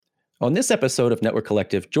On this episode of Network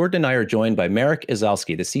Collective, Jordan and I are joined by Marek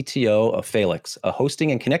Izalski, the CTO of Phaelix, a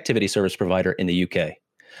hosting and connectivity service provider in the UK.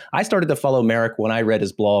 I started to follow Marek when I read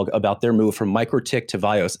his blog about their move from MikroTik to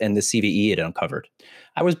Vios and the CVE it uncovered.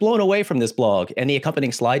 I was blown away from this blog and the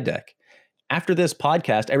accompanying slide deck. After this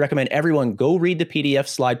podcast, I recommend everyone go read the PDF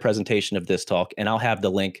slide presentation of this talk, and I'll have the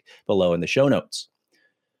link below in the show notes.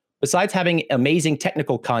 Besides having amazing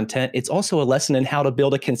technical content, it's also a lesson in how to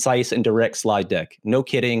build a concise and direct slide deck. No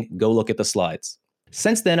kidding, go look at the slides.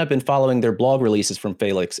 Since then, I've been following their blog releases from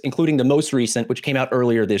Phaelix, including the most recent, which came out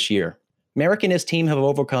earlier this year. Marek and his team have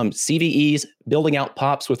overcome CVEs, building out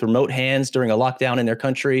POPs with remote hands during a lockdown in their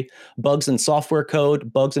country, bugs in software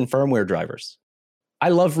code, bugs in firmware drivers. I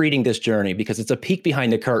love reading this journey because it's a peek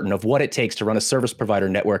behind the curtain of what it takes to run a service provider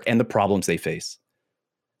network and the problems they face.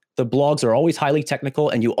 The blogs are always highly technical,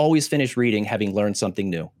 and you always finish reading having learned something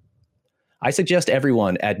new. I suggest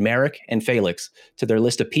everyone add Marek and Phaelix to their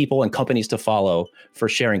list of people and companies to follow for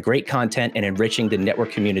sharing great content and enriching the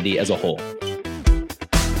network community as a whole.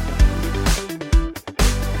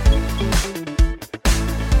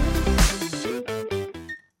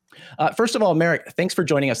 First of all, Marek, thanks for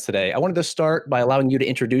joining us today. I wanted to start by allowing you to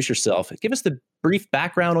introduce yourself. Give us the brief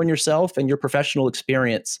background on yourself and your professional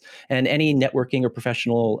experience and any networking or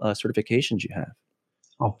professional certifications you have.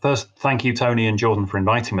 Well, first, thank you, Tony and Jordan, for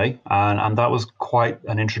inviting me. And that was quite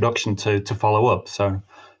an introduction to follow up. So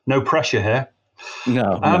no pressure here.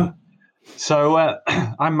 No. So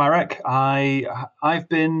I'm Marek. I've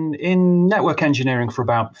been in network engineering for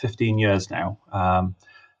about 15 years now.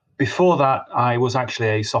 Before that, I was actually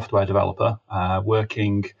a software developer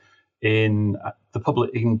working in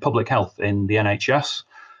public health in the NHS,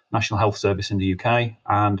 National Health Service in the UK.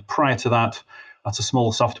 And prior to that, at a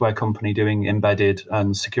small software company doing embedded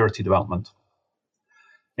and security development.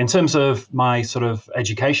 In terms of my sort of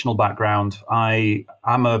educational background, I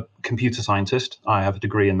am a computer scientist. I have a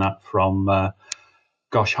degree in that from,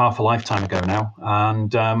 half a lifetime ago now.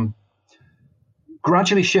 And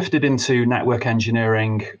gradually shifted into network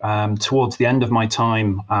engineering towards the end of my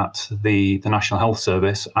time at the National Health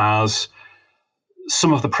Service, as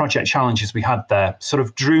some of the project challenges we had there sort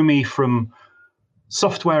of drew me from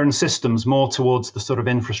software and systems more towards the sort of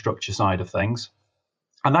infrastructure side of things.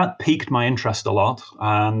 And that piqued my interest a lot.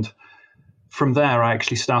 And from there, I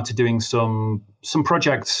actually started doing some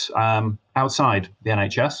projects outside the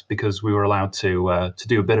NHS because we were allowed to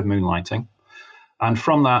do a bit of moonlighting. And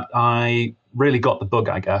from that, I really got the bug,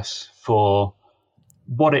 I guess, for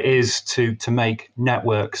what it is to make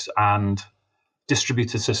networks and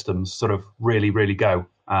distributed systems sort of really, really go.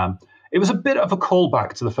 It was a bit of a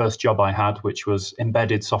callback to the first job I had, which was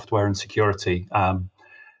embedded software and security.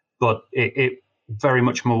 But it very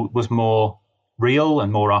much was more real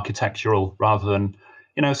and more architectural rather than,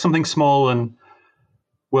 something small and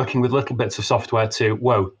working with little bits of software to,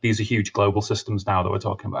 whoa, these are huge global systems now that we're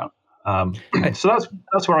talking about. So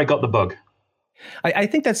that's where I got the bug. I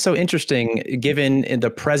think that's so interesting, given in the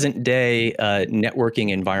present day networking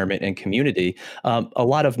environment and community. A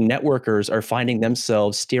lot of networkers are finding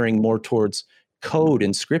themselves steering more towards code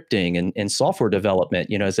and scripting and software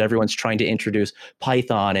development, as everyone's trying to introduce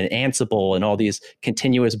Python and Ansible and all these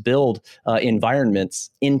continuous build environments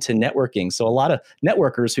into networking. So a lot of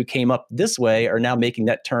networkers who came up this way are now making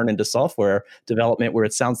that turn into software development, where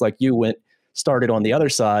it sounds like you started on the other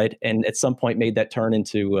side and at some point made that turn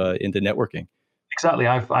into networking. Exactly.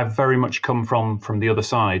 I've very much come from the other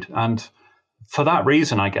side. And for that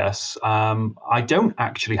reason, I guess, I don't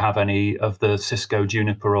actually have any of the Cisco,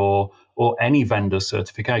 Juniper, or any vendor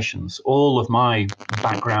certifications. All of my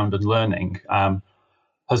background and learning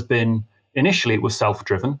has been, initially it was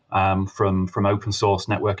self-driven from open source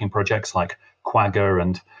networking projects like Quagga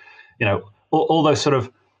and, all those sort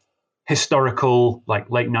of historical, like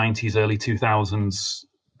late 90s, early 2000s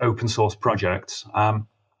open source projects.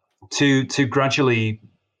 To gradually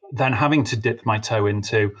then having to dip my toe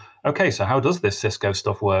into, okay, so how does this Cisco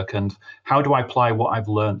stuff work? And how do I apply what I've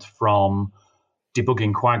learned from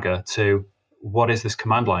debugging Quagga to what is this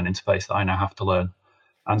command line interface that I now have to learn?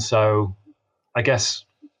 And so I guess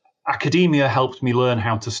academia helped me learn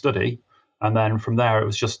how to study. And then from there, it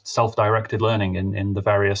was just self-directed learning in the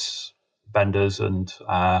various vendors and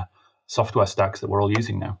software stacks that we're all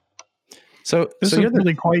using now. So this is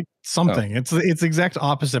really quite something. It's exact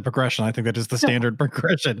opposite progression. I think that is the standard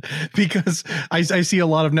progression, because I see a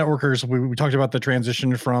lot of networkers. We talked about the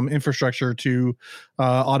transition from infrastructure to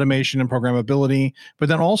automation and programmability, but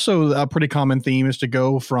then also a pretty common theme is to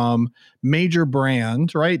go from major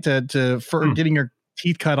brand, right, to getting your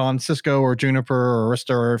teeth cut on Cisco or Juniper or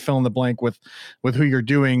Arista or fill in the blank with who you're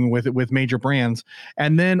doing with major brands.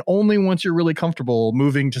 And then only once you're really comfortable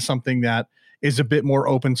moving to something that is a bit more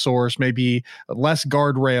open source, maybe less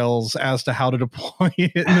guardrails as to how to deploy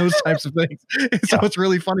it and those types of things. So it's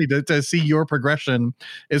really funny to see your progression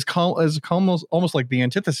is almost like the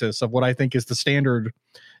antithesis of what I think is the standard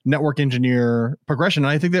network engineer progression.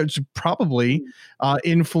 And I think that's probably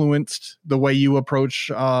influenced the way you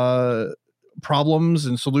approach problems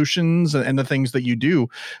and solutions and the things that you do,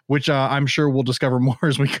 which I'm sure we'll discover more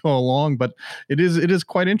as we go along. But it is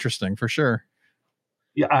quite interesting for sure.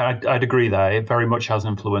 Yeah, I'd agree there. It very much has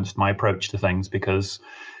influenced my approach to things, because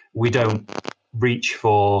we don't reach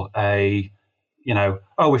for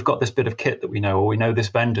we've got this bit of kit that we know, or we know this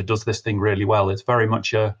vendor does this thing really well. It's very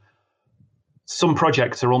much some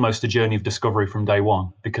projects are almost a journey of discovery from day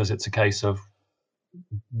one, because it's a case of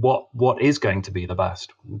what is going to be the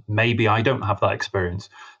best. Maybe I don't have that experience.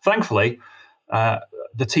 Thankfully,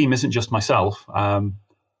 the team isn't just myself.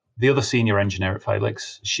 The other senior engineer at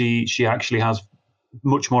Felix, she actually has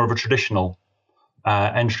much more of a traditional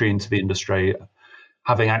entry into the industry,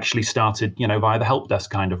 having actually started, via the help desk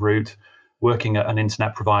kind of route, working at an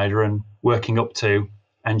internet provider and working up to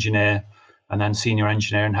engineer and then senior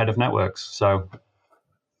engineer and head of networks. So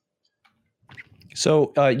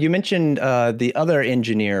you mentioned the other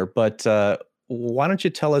engineer, but why don't you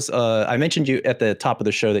tell us, I mentioned you at the top of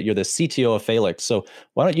the show that you're the CTO of Felix. So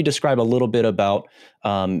why don't you describe a little bit about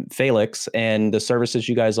Felix and the services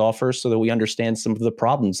you guys offer so that we understand some of the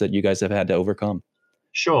problems that you guys have had to overcome?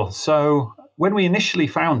 Sure. So when we initially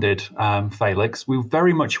founded Felix, we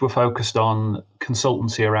very much were focused on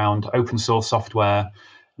consultancy around open source software,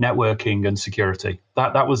 networking, and security.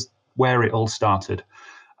 That was where it all started.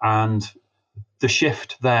 And the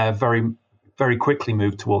shift there very, very quickly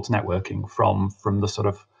moved towards networking from the sort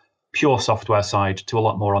of pure software side to a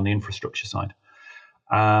lot more on the infrastructure side.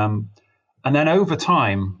 And then over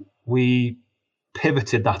time, we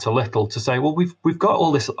pivoted that a little to say, well, we've got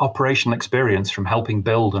all this operational experience from helping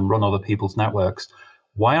build and run other people's networks.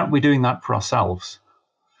 Why aren't we doing that for ourselves?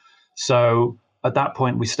 So at that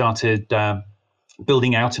point, we started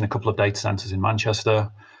building out in a couple of data centers in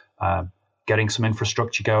Manchester, getting some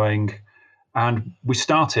infrastructure going. And we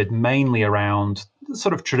started mainly around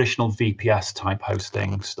sort of traditional VPS type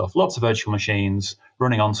hosting stuff, lots of virtual machines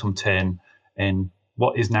running on some tin in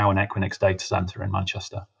what is now an Equinix data center in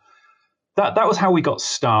Manchester. That was how we got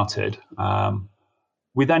started.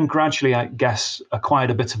 We then gradually, I guess,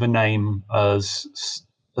 acquired a bit of a name as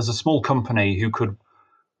a small company who could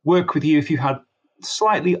work with you if you had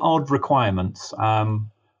slightly odd requirements.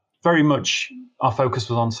 Very much our focus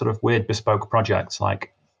was on sort of weird bespoke projects,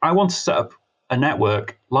 like I want to set up a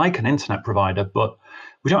network like an internet provider, but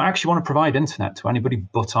we don't actually want to provide internet to anybody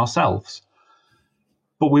but ourselves.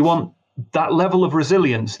 But we want that level of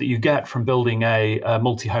resilience that you get from building a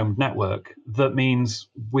multi-homed network. That means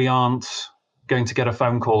we aren't going to get a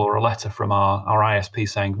phone call or a letter from our ISP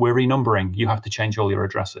saying, we're renumbering, you have to change all your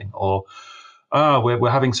addressing, or we're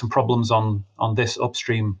having some problems on this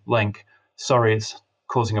upstream link. Sorry, it's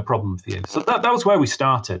causing a problem for you. So that was where we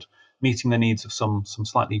started, meeting the needs of some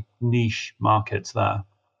slightly niche markets there.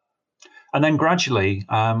 And then gradually,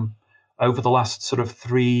 over the last sort of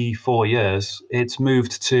 3-4 years, it's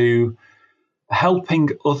moved to helping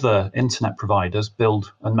other internet providers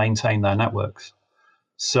build and maintain their networks.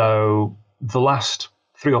 So the last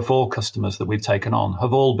 3 or 4 customers that we've taken on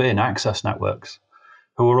have all been access networks,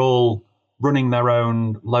 who are all running their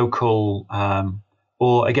own local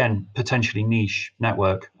or again, potentially niche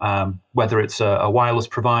network, whether it's a wireless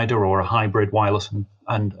provider or a hybrid wireless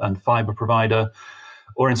and fiber provider,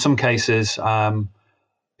 or in some cases,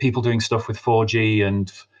 people doing stuff with 4G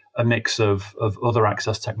and a mix of other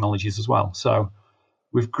access technologies as well. So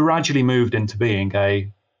we've gradually moved into being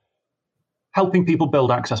helping people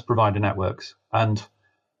build access provider networks and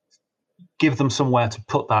give them somewhere to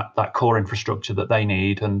put that core infrastructure that they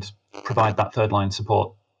need and provide that third line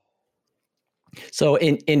support. So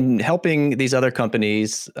in helping these other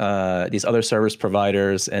companies, these other service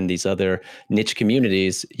providers and these other niche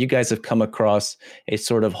communities, you guys have come across a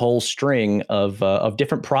sort of whole string of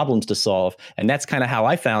different problems to solve. And that's kind of how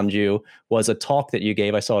I found you, was a talk that you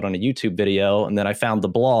gave. I saw it on a YouTube video, and then I found the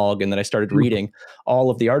blog, and then I started reading all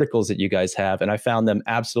of the articles that you guys have, and I found them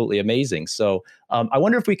absolutely amazing. So I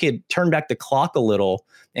wonder if we could turn back the clock a little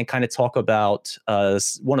and kind of talk about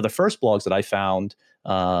one of the first blogs that I found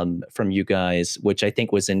from you guys, which I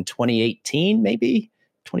think was in 2018, maybe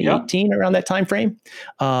 2018, around that time frame.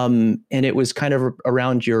 And it was kind of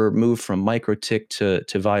around your move from MikroTik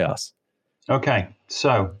to Vios. Okay,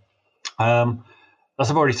 so a as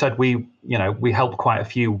I've already said, we help quite a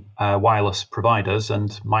few wireless providers, and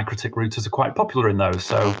MikroTik routers are quite popular in those.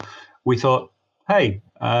 So we thought, hey,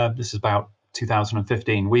 this is about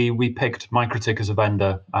 2015. We picked MikroTik as a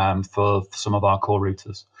vendor for some of our core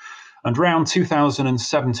routers. And around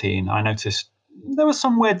 2017, I noticed there were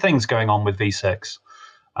some weird things going on with V6.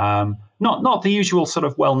 Not the usual sort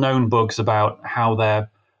of well-known bugs about how their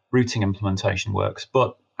routing implementation works,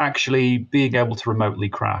 but actually being able to remotely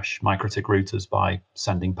crash MikroTik routers by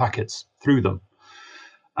sending packets through them.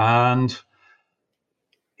 And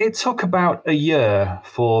it took about a year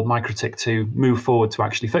for MikroTik to move forward to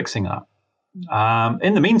actually fixing that.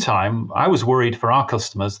 In the meantime, I was worried for our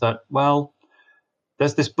customers that, well,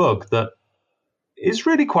 there's this bug that is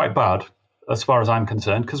really quite bad as far as I'm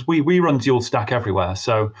concerned, because we run dual stack everywhere.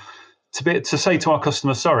 So to say to our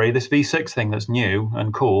customers, sorry, this V6 thing that's new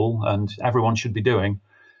and cool and everyone should be doing,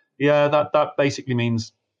 yeah, that basically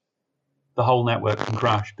means the whole network can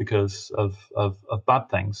crash because of bad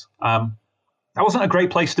things. That wasn't a great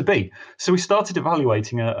place to be. So we started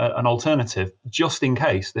evaluating an alternative just in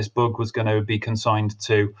case this bug was going to be consigned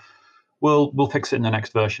to, we'll fix it in the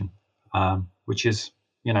next version, which is,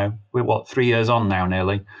 we're 3 years on now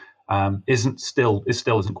nearly, still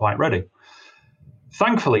isn't quite ready.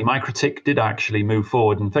 Thankfully, MikroTik did actually move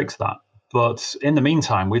forward and fix that. But in the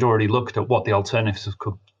meantime, we'd already looked at what the alternatives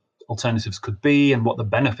could be and what the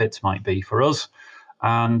benefits might be for us.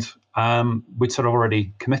 And we'd sort of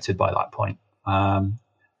already committed by that point. And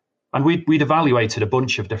we'd evaluated a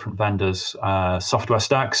bunch of different vendors' software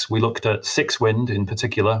stacks. We looked at 6Wind in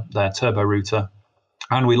particular, their turbo router,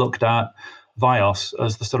 and we looked at Vios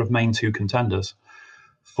as the sort of main two contenders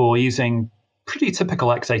for using pretty typical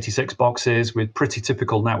x86 boxes with pretty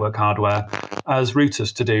typical network hardware as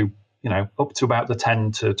routers to do, up to about the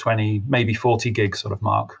 10 to 20, maybe 40 gig sort of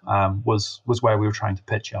mark was where we were trying to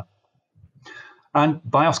pitch at. And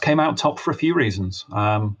Vios came out top for a few reasons.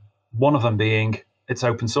 One of them being it's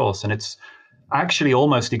open source, and it's actually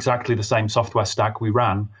almost exactly the same software stack we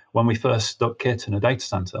ran when we first stuck kit in a data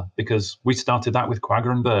center, because we started that with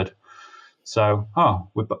Quagga and Bird. So,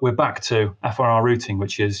 we're back to FRR routing,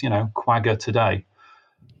 which is, Quagga today.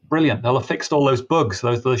 Brilliant. They'll have fixed all those bugs,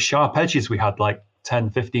 those sharp edges we had like 10,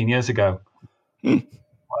 15 years ago.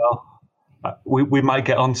 Well, we might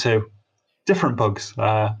get onto different bugs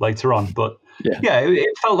later on, but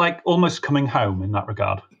it felt like almost coming home in that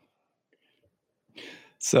regard.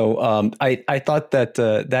 So I thought that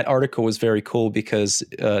that article was very cool because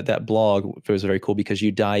that blog was very cool because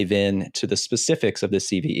you dive in to the specifics of the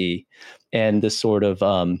CVE and this sort of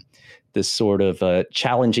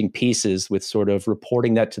challenging pieces with sort of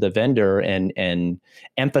reporting that to the vendor and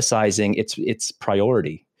emphasizing its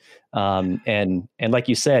priority. And like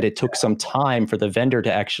you said, it took some time for the vendor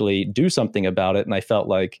to actually do something about it. And I felt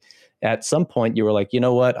like at some point you were like, you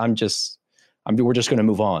know what, we're just going to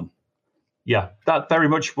move on. Yeah, that very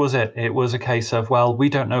much was it. It was a case of, well, we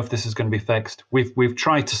don't know if this is going to be fixed. We've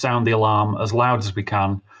tried to sound the alarm as loud as we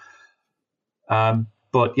can.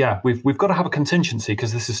 But yeah, we've got to have a contingency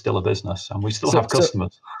because this is still a business and we still have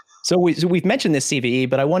customers. So we've mentioned this CVE,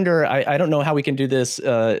 but I wonder, I don't know how we can do this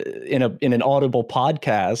in an audible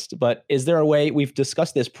podcast, but is there a way, we've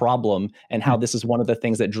discussed this problem and how this is one of the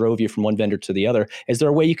things that drove you from one vendor to the other. Is there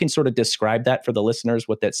a way you can sort of describe that for the listeners,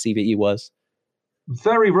 what that CVE was?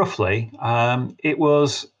 Very roughly, it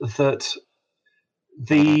was that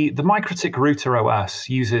the MikroTik router OS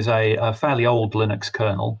uses a fairly old Linux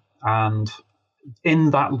kernel, and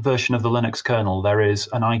in that version of the Linux kernel, there is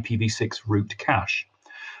an IPv6 root cache.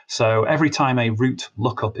 So every time a root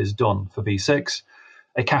lookup is done for v6,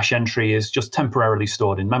 a cache entry is just temporarily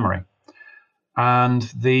stored in memory. And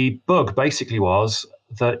the bug basically was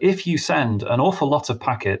that if you send an awful lot of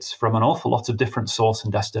packets from an awful lot of different source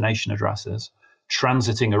and destination addresses,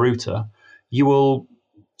 transiting a router, you will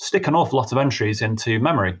stick an awful lot of entries into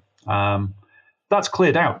memory. That's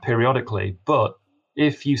cleared out periodically, but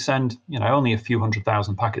if you send only a few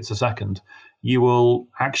 100,000 packets a second, you will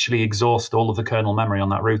actually exhaust all of the kernel memory on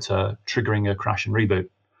that router, triggering a crash and reboot,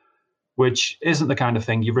 which isn't the kind of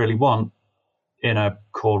thing you really want in a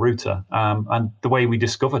core router. And the way we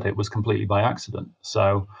discovered it was completely by accident.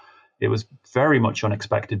 So it was very much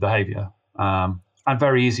unexpected behavior. And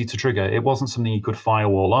very easy to trigger. It wasn't something you could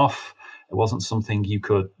firewall off. It wasn't something you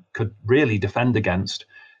could really defend against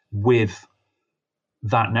with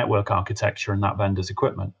that network architecture and that vendor's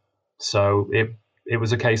equipment. So it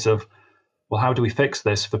was a case of, well, how do we fix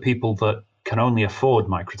this for people that can only afford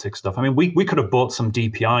MikroTik stuff? I mean, we could have bought some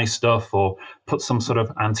DPI stuff or put some sort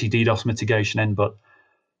of anti-DDoS mitigation in, but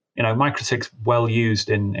MikroTik's well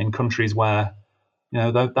used in countries where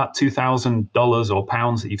that $2,000 or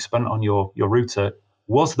pounds that you've spent on your router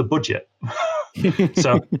was the budget.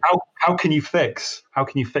 So how can you fix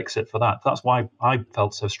it for that? That's why I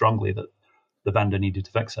felt so strongly that the vendor needed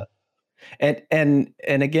to fix it. And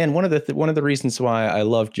again, one of the reasons why I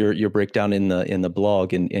loved your breakdown in the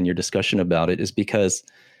blog and your discussion about it is because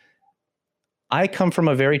I come from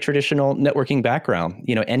a very traditional networking background,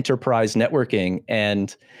 enterprise networking.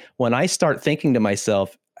 And when I start thinking to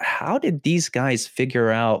myself, how did these guys figure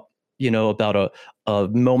out, about a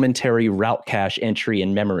momentary route cache entry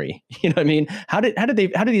in memory? You know what I mean? How did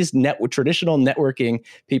these traditional networking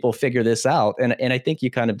people figure this out? And I think you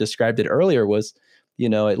kind of described it earlier was,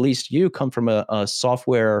 at least you come from a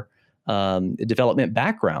software development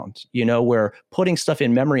background, where putting stuff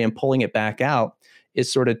in memory and pulling it back out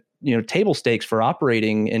is sort of, table stakes for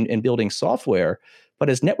operating and building software. But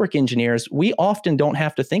as network engineers, we often don't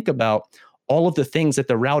have to think about all of the things that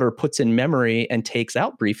the router puts in memory and takes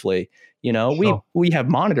out briefly. Sure. We have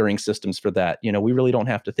monitoring systems for that. We really don't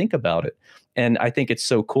have to think about it. And I think it's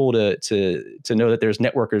so cool to know that there's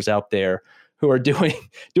networkers out there who are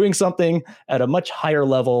doing something at a much higher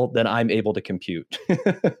level than I'm able to compute.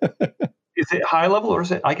 Is it high level, or is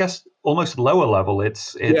it, I guess, almost lower level?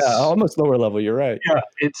 It's almost lower level. You're right. Yeah,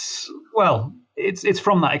 it's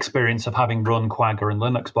from that experience of having run Quagga and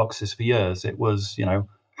Linux boxes for years. It was,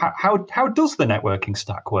 how does the networking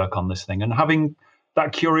stack work on this thing? And having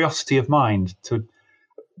that curiosity of mind to,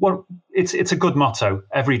 well, it's a good motto.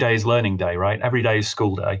 Every day is learning day, right? Every day is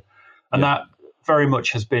school day, and that very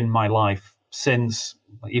much has been my life since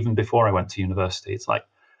even before I went to university. It's like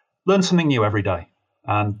learn something new every day,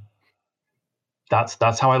 and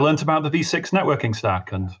that's how I learned about the V6 networking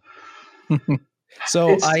stack. And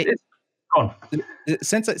so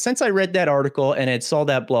since I read that article and had saw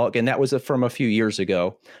that blog, and that was from a few years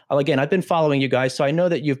ago. Again, I've been following you guys, so I know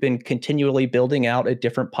that you've been continually building out at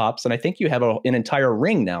different POPs, and I think you have an entire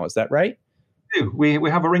ring now. Is that right? We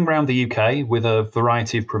have a ring around the UK with a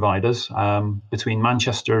variety of providers, between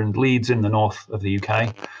Manchester and Leeds in the north of the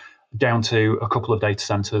UK, down to a couple of data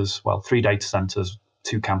centers, 3 data centers,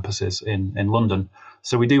 2 campuses in London.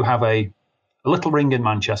 So we do have a little ring in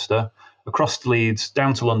Manchester, across to Leeds,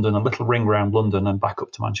 down to London, a little ring around London, and back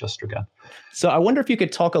up to Manchester again. So I wonder if you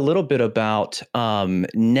could talk a little bit about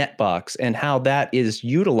Netbox and how that is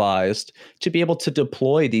utilized to be able to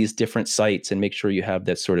deploy these different sites and make sure you have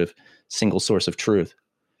that sort of single source of truth.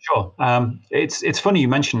 Sure. It's funny you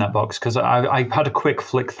mentioned Netbox, because I had a quick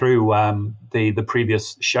flick through the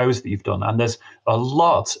previous shows that you've done, and there's a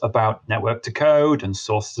lot about network to code and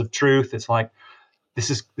sources of truth. It's like this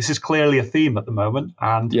is clearly a theme at the moment,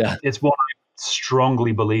 and it's what I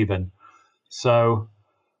strongly believe in. So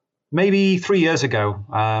maybe 3 years ago,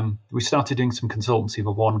 we started doing some consultancy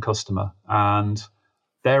for one customer, and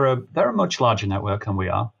they're a much larger network than we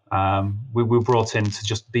are. We were brought in to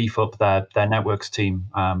just beef up their networks team,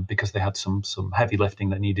 because they had some heavy lifting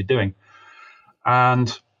that needed doing.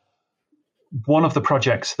 And one of the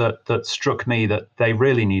projects that struck me that they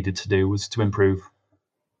really needed to do was to improve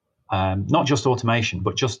not just automation,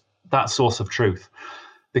 but just that source of truth,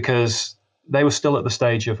 because they were still at the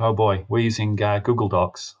stage of, oh boy, we're using Google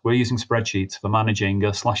Docs, we're using spreadsheets for managing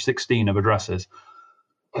 /16 of addresses.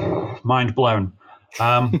 Mind blown.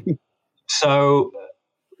 So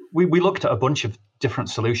we looked at a bunch of different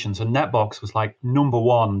solutions, and Netbox was like number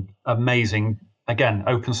one amazing, again,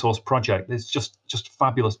 open source project. It's just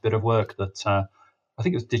fabulous bit of work that I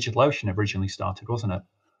think it was DigitalOcean originally started, wasn't it?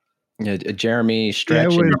 Yeah, Jeremy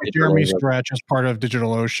Stretch. Yeah, Jeremy Stretch is part of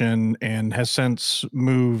DigitalOcean and has since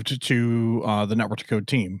moved to the Network to Code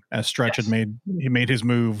team, as Stretch had made his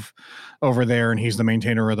move over there, and he's the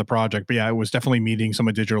maintainer of the project. But yeah, it was definitely meeting some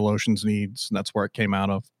of DigitalOcean's needs, and that's where it came out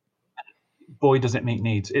of. Boy, does it meet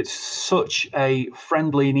needs. It's such a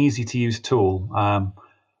friendly and easy to use tool.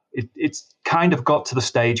 It's kind of got to the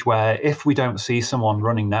stage where if we don't see someone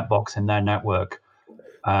running Netbox in their network,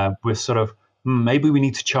 we're sort of, maybe we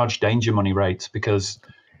need to charge danger money rates, because,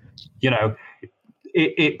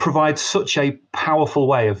 it provides such a powerful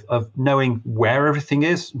way of knowing where everything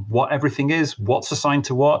is, what's assigned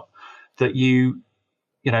to what, that you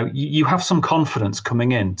have some confidence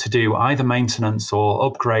coming in to do either maintenance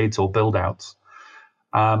or upgrades or build outs.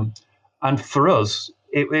 And for us,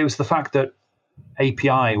 it was the fact that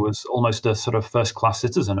API was almost a sort of first-class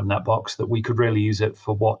citizen of Netbox, that we could really use it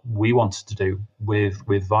for what we wanted to do with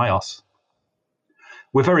Vios.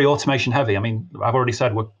 We're very automation heavy. I mean, I've already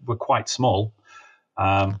said we're quite small,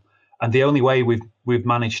 and the only way we've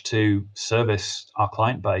managed to service our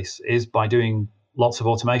client base is by doing lots of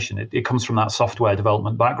automation. It comes from that software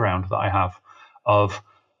development background that I have of,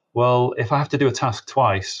 well, if I have to do a task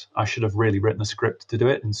twice, I should have really written a script to do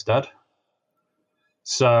it instead.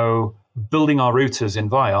 So building our routers in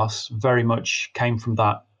Vios very much came from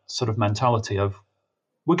that sort of mentality of,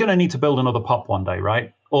 we're going to need to build another POP one day,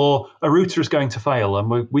 right? Or a router is going to fail, and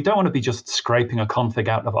we don't want to be just scraping a config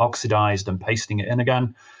out of Oxidized and pasting it in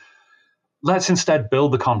again. Let's instead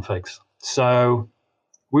build the configs. So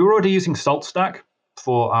we were already using SaltStack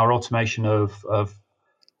for our automation of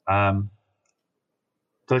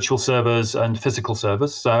virtual servers and physical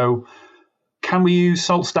servers. So can we use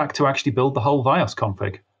SaltStack to actually build the whole Vios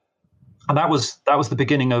config? And that was the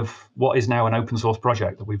beginning of what is now an open source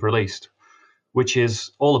project that we've released, which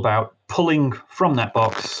is all about pulling from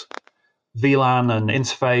NetBox VLAN and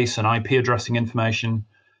interface and IP addressing information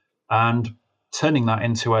and turning that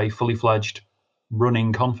into a fully fledged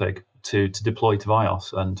running config to deploy to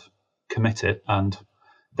Vios and commit it. And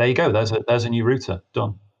there you go. There's a new router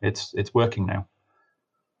done. It's working now.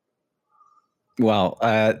 Wow,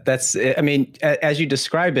 that's. I mean, as you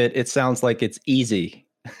describe it, it sounds like it's easy,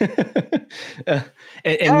 and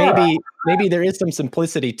maybe there is some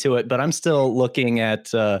simplicity to it. But I'm still looking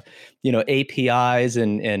at APIs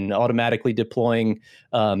and automatically deploying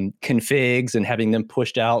configs and having them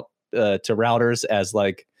pushed out to routers as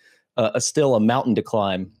like still a mountain to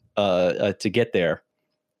climb to get there.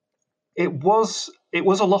 It was a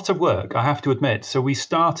lot of work, I have to admit. So we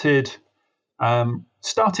started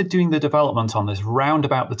doing the development on this round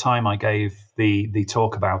about the time I gave the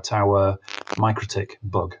talk about our MikroTik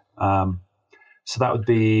bug. So that would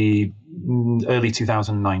be early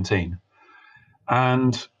 2019.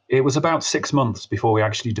 And it was about 6 months before we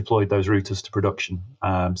actually deployed those routers to production,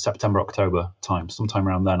 September, October time. Sometime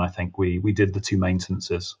around then, I think we did the 2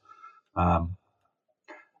 maintenances.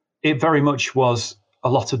 It very much was a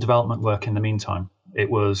lot of development work in the meantime. It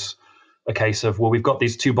was a case of, well, we've got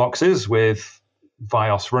these 2 boxes with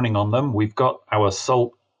Vios running on them. We've got our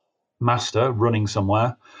Salt master running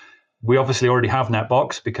somewhere. We obviously already have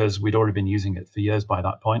NetBox because we'd already been using it for years by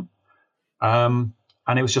that point. And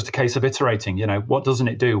it was just a case of iterating, what doesn't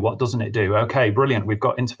it do? What doesn't it do? Okay, brilliant. We've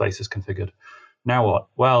got interfaces configured. Now what?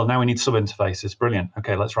 Well, now we need sub-interfaces. Brilliant.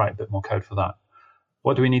 Okay, let's write a bit more code for that.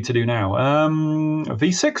 What do we need to do now?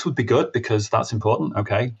 V6 would be good because that's important.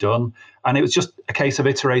 Okay, done. And it was just a case of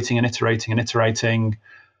iterating and iterating and iterating,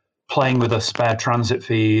 playing with a spare transit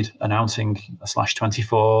feed, announcing a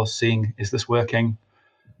 /24, seeing, is this working?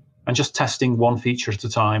 And just testing one feature at a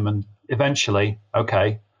time. And eventually,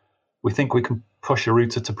 okay, we think we can push a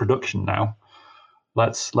router to production now.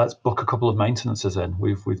 Let's book a couple of maintenances in.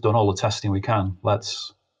 We've done all the testing we can.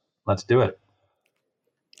 Let's do it.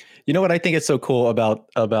 You know what I think is so cool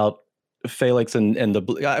about Phaelix and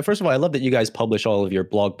the first of all, I love that you guys publish all of your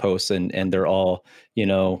blog posts and they're all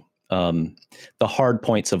the hard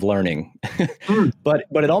points of learning, but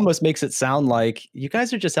it almost makes it sound like you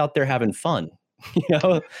guys are just out there having fun.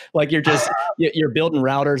 Like you're building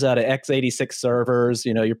routers out of x86 servers,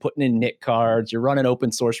 you're putting in NIC cards, you're running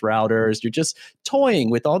open source routers, you're just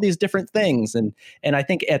toying with all these different things. And I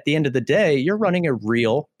think at the end of the day, you're running a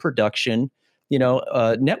real production,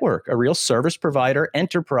 network, a real service provider,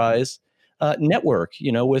 enterprise network,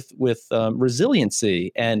 with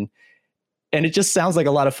resiliency. And it just sounds like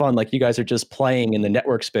a lot of fun. Like you guys are just playing in the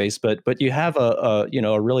network space, but you have a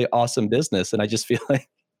really awesome business. And I just feel like,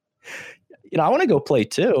 I want to go play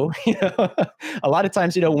too. A lot of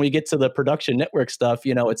times, when we get to the production network stuff,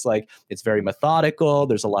 it's like, it's very methodical.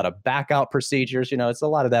 There's a lot of backout procedures, it's a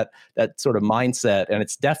lot of that sort of mindset. And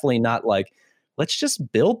it's definitely not like, let's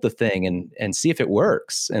just build the thing and see if it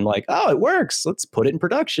works. And like, oh, it works. Let's put it in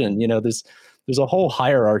production. There's a whole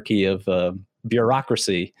hierarchy of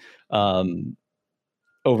bureaucracy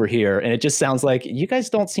over here. And it just sounds like you guys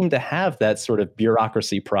don't seem to have that sort of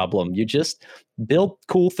bureaucracy problem. You just build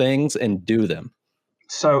cool things and do them.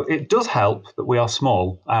 So it does help that we are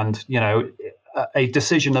small. And, a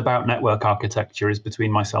decision about network architecture is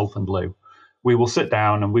between myself and Lou. We will sit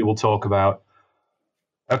down and we will talk about,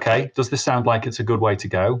 okay, does this sound like it's a good way to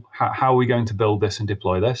go? How are we going to build this and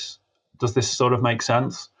deploy this? Does this sort of make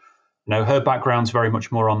sense? Her background's very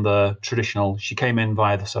much more on the traditional. She came in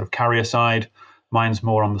via the sort of carrier side. Mine's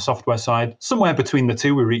more on the software side. Somewhere between the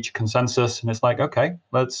two, we reach a consensus, and it's like, okay,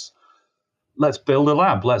 let's build a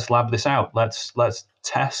lab. Let's lab this out. Let's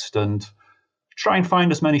test and try and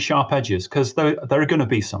find as many sharp edges, because there are going to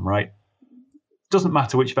be some, right? Doesn't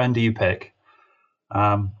matter which vendor you pick.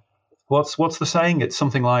 What's the saying? It's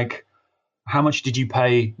something like, how much did you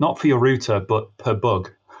pay, not for your router, but per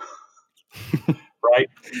bug? Right?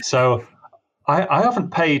 So I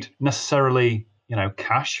haven't paid necessarily,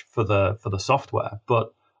 cash for the software,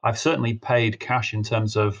 but I've certainly paid cash in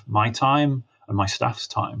terms of my time and my staff's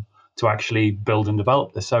time to actually build and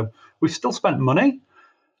develop this. So we've still spent money,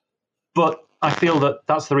 but I feel that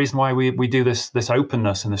that's the reason why we do this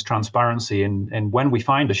openness and this transparency. And when we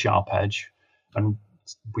find a sharp edge, and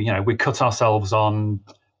we cut ourselves on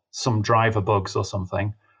some driver bugs or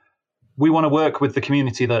something, we want to work with the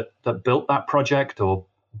community that built that project or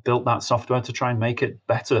built that software to try and make it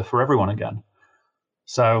better for everyone again.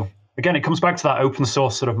 So again, it comes back to that open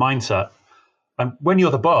source sort of mindset. And when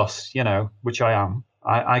you're the boss, which I am,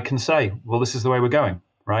 I can say, well, this is the way we're going,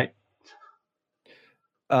 right?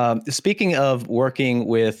 Speaking of working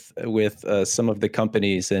with some of the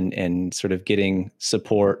companies and sort of getting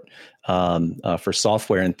support for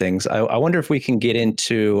software and things, I wonder if we can get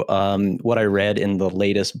into what I read in the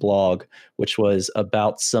latest blog, which was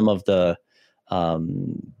about some of the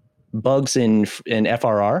bugs in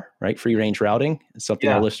FRR, right? Free range routing, something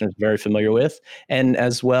our listeners are very familiar with, and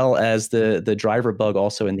as well as the driver bug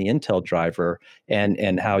also in the Intel driver,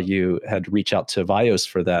 and how you had to reach out to Vios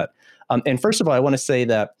for that. And first of all, I want to say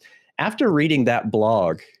that after reading that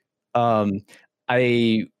blog,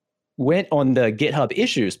 I went on the GitHub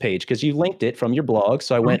issues page because you linked it from your blog.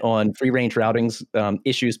 So I went on Free Range Routing's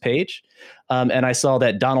issues page, and I saw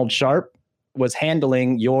that Donald Sharp was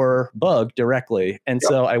handling your bug directly. And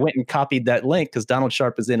so I went and copied that link because Donald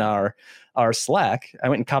Sharp is in our Slack. I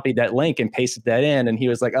went and copied that link and pasted that in. And he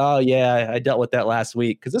was like, oh, yeah, I dealt with that last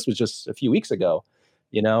week because this was just a few weeks ago,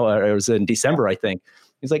 or it was in December, I think.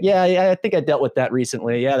 He's like, yeah, I think I dealt with that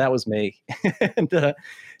recently. Yeah, that was me. And,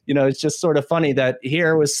 it's just sort of funny that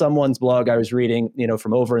here was someone's blog I was reading,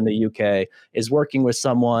 from over in the UK, is working with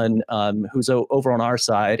someone who's over on our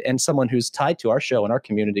side and someone who's tied to our show and our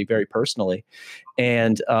community very personally.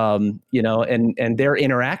 And, and they're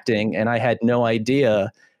interacting, and I had no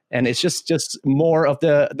idea. And it's just more of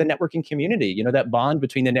the networking community, that bond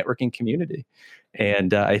between the networking community.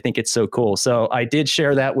 And I think it's so cool. So I did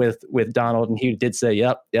share that with Donald, and he did say,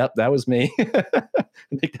 yep, that was me. I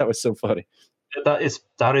think that was so funny. That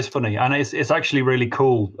is funny. And it's actually really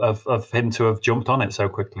cool of him to have jumped on it so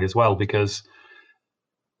quickly as well, because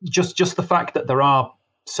just the fact that there are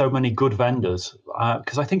so many good vendors,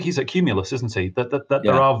 because I think he's at Cumulus, isn't he? That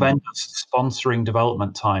there are vendors sponsoring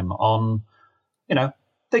development time on,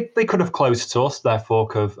 they could have closed sourced their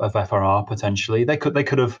fork of FRR potentially. They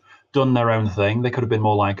could have done their own thing. They could have been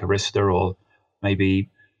more like Arista or maybe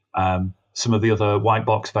some of the other white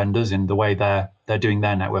box vendors in the way they're doing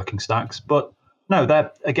their networking stacks. But no,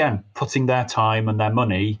 they're again putting their time and their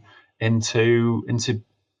money into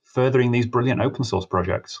furthering these brilliant open source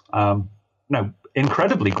projects.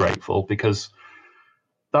 Incredibly grateful, because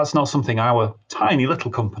that's not something our tiny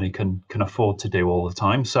little company can afford to do all the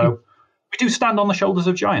time. So we do stand on the shoulders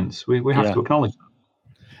of giants. We have to acknowledge that.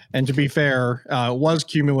 And to be fair, was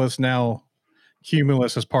Cumulus, now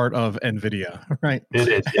Cumulus is part of NVIDIA, right? It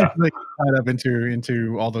is, yeah. They tied up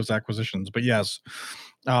into all those acquisitions. But yes,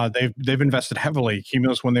 they've invested heavily,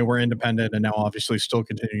 Cumulus, when they were independent, and now obviously still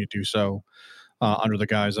continue to do so under the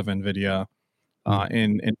guise of NVIDIA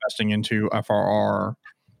in investing into FRR,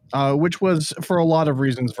 which was, for a lot of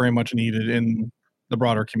reasons, very much needed in the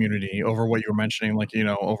broader community over what you were mentioning,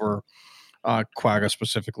 over Quagga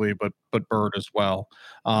specifically, but Bird as well.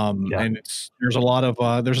 And there's a lot of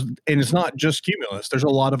and it's not just Cumulus. There's a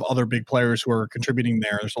lot of other big players who are contributing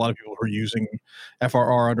there. There's a lot of people who are using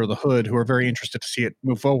FRR under the hood who are very interested to see it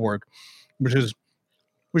move forward, which is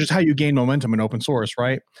how you gain momentum in open source,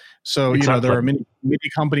 right? So there are many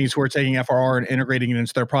companies who are taking FRR and integrating it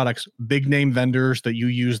into their products. Big name vendors that you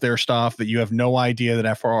use their stuff that you have no idea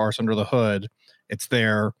that FRR is under the hood. It's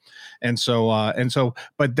there. And so,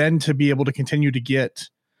 but then to be able to continue to get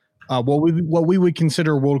what we would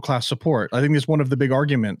consider world-class support, I think is one of the big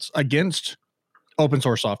arguments against open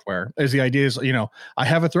source software. Is the idea is, I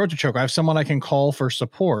have a throat to choke. I have someone I can call for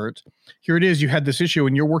support. Here it is. You had this issue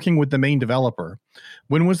and you're working with the main developer.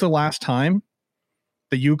 When was the last time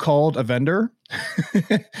that you called a vendor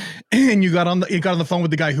and you got on the phone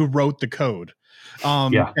with the guy who wrote the code?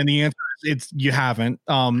 And the answer is you haven't.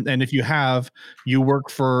 And if you have, you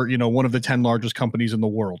work for, one of the 10 largest companies in the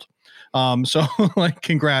world. So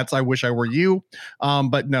congrats. I wish I were you.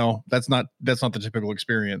 But no, that's not the typical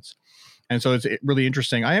experience. And so it's really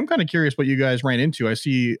interesting. I am kind of curious what you guys ran into. I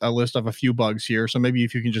see a list of a few bugs here. So maybe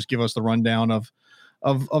if you can just give us the rundown of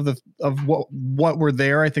what were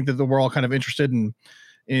there. I think that we're all kind of interested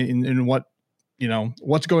in what,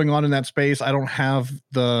 what's going on in that space. I don't have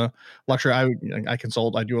the luxury. I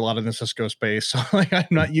consult. I do a lot in the Cisco space, so I'm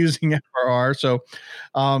not using FRR. So,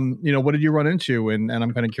 what did you run into? And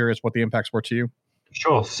I'm kind of curious what the impacts were to you.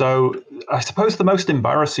 Sure. So I suppose the most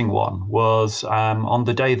embarrassing one was on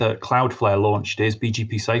the day that Cloudflare launched is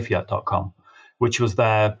bgpsafeyet.com, which was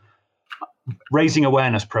their raising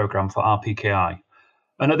awareness program for RPKI.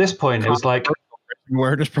 And at this point, it was like,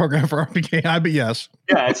 where does program for RPKI? But yes,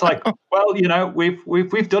 yeah, it's like, well,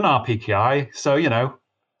 we've done RPKI, so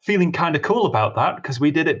feeling kind of cool about that because we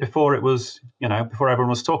did it before it was, before everyone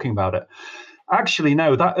was talking about it. Actually,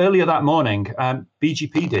 no, that earlier that morning,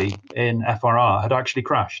 BGPD in FRR had actually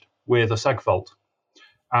crashed with a seg fault.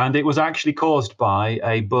 And it was actually caused by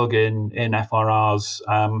a bug in FRR's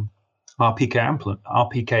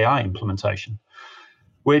RPKI implementation,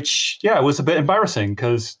 which, was a bit embarrassing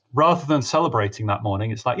because rather than celebrating that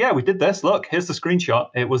morning, it's like, yeah, we did this. Look, here's the screenshot.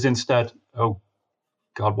 It was instead, oh,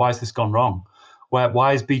 God, why has this gone wrong?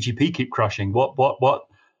 Why is BGP keep crashing? What?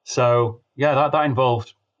 So, yeah, that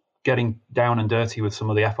involved getting down and dirty with some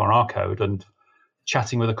of the FRR code and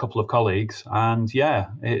chatting with a couple of colleagues. And,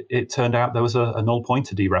 it turned out there was a null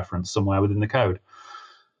pointer dereference somewhere within the code.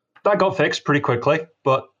 That got fixed pretty quickly.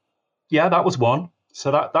 But, yeah, that was one.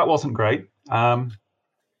 So that wasn't great.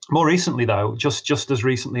 More recently, though, just as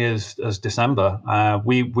recently as December,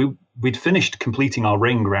 we'd finished completing our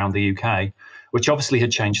ring around the UK, which obviously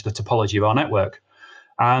had changed the topology of our network.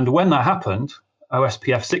 And when that happened,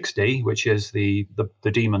 OSPF 60, which is the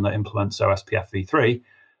daemon that implements OSPF v3,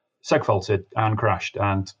 segfaulted and crashed,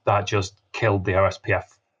 and that just killed the OSPF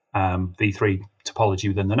v3 topology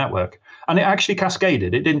within the network. And it actually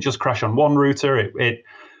cascaded. It didn't just crash on one router, it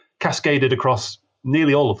cascaded across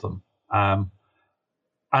nearly all of them.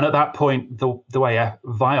 And at that point, the way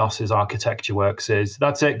VIOS's architecture works is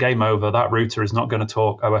that's it, game over. That router is not going to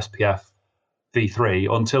talk OSPF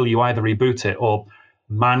v3 until you either reboot it or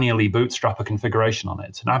manually bootstrap a configuration on it.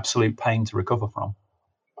 It's an absolute pain to recover from.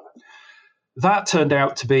 That turned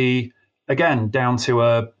out to be, again, down to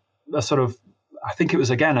a sort of, I think it was,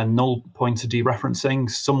 again, a null pointer dereferencing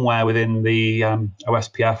somewhere within the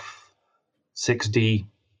OSPF 6D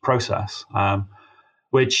process,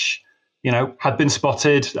 which had been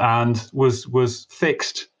spotted and was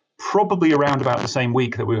fixed probably around about the same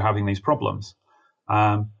week that we were having these problems.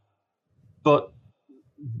 But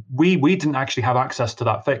we didn't actually have access to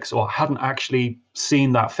that fix, or hadn't actually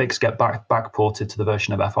seen that fix get backported to the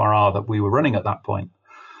version of FRR that we were running at that point.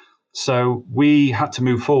 So we had to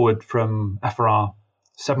move forward from FRR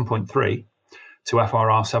 7.3 to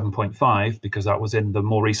FRR 7.5 because that was in the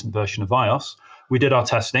more recent version of VIOS. We did our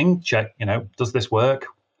testing, check, does this work?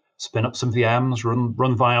 Spin up some VMs,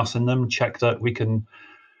 run VIOS in them, check that we can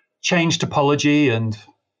change topology and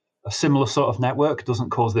a similar sort of network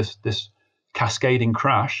doesn't cause this cascading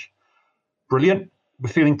crash. Brilliant. We're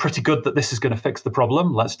feeling pretty good that this is going to fix the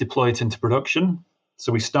problem. Let's deploy it into production.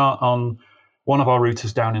 So we start on one of our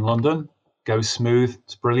routers down in London, goes smooth,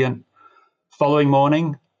 it's brilliant. Following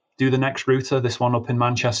morning, do the next router, this one up in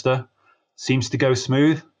Manchester, seems to go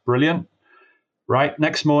smooth, brilliant. Right,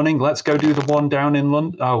 next morning, let's go do the one down in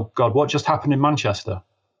London. Oh, God, what just happened in Manchester?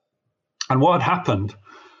 And what had happened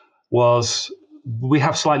was we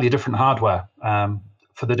have slightly different hardware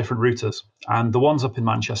for the different routers. And the ones up in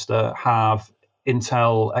Manchester have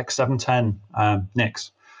Intel X710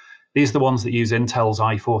 NICs. These are the ones that use Intel's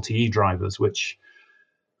i40E drivers, which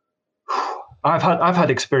I've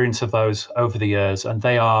had experience of those over the years, and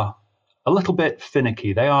they are a little bit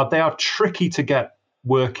finicky. They are tricky to get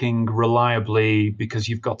working reliably because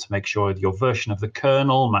you've got to make sure your version of the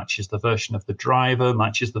kernel matches the version of the driver,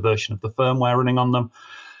 matches the version of the firmware running on them.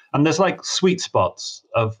 And there's like sweet spots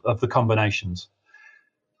of the combinations.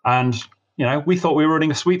 And, we thought we were running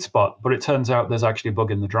a sweet spot, but it turns out there's actually a bug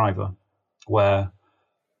in the driver where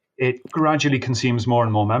it gradually consumes more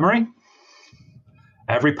and more memory.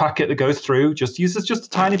 Every packet that goes through just uses just a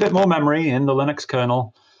tiny bit more memory in the Linux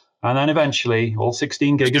kernel. And then eventually, all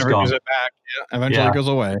 16 gig is gone. It back. Yeah, eventually it goes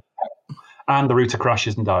away. And the router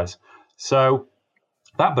crashes and dies. So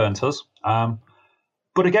that burnt us.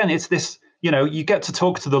 But again, it's this, you get to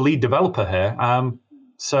talk to the lead developer here.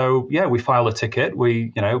 So, we file a ticket.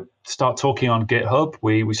 We, start talking on GitHub.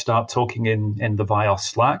 We start talking in the VIOS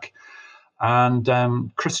Slack.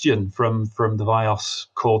 And Christian from the VIOS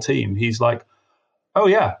core team, he's like, oh,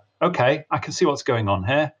 yeah, okay, I can see what's going on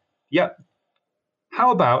here. Yep.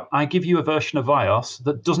 How about I give you a version of VIOS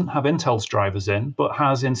that doesn't have Intel's drivers in, but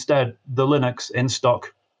has instead the Linux in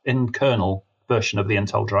stock, in kernel version of the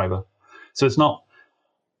Intel driver. So it's not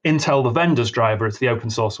Intel, the vendor's driver, it's the open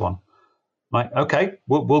source one. Like, okay,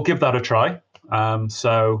 we'll give that a try.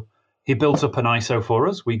 So he built up an ISO for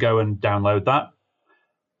us. We go and download that.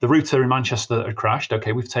 The router in Manchester that had crashed,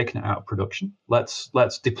 okay, we've taken it out of production. Let's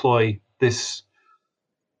deploy this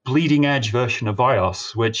bleeding edge version of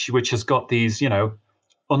VIOS, which has got these,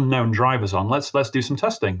 unknown drivers on. Let's do some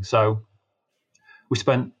testing. So we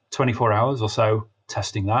spent 24 hours or so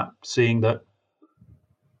testing that, seeing that,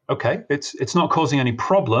 okay, it's not causing any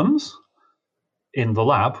problems. in the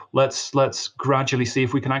lab. Let's gradually see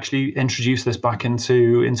if we can actually introduce this back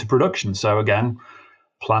into production. So again,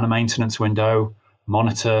 plan a maintenance window,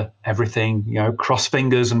 monitor everything, cross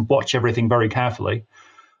fingers and watch everything very carefully.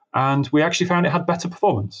 And we actually found it had better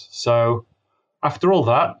performance. So after all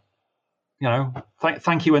that,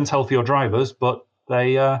 thank you Intel for your drivers, but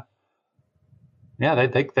they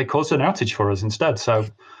caused an outage for us instead. So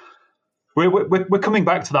we're coming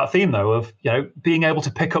back to that theme though of being able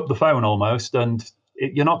to pick up the phone almost, and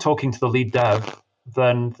you're not talking to the lead dev.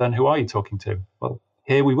 Then who are you talking to? Well,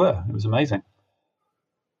 here we were. It was amazing.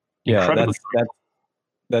 Yeah,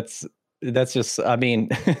 that's just, I mean,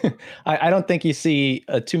 I don't think you see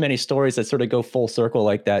too many stories that sort of go full circle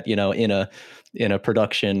like that, in a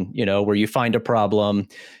production, where you find a problem,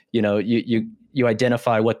 you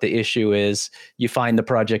identify what the issue is, you find the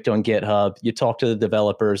project on GitHub, you talk to the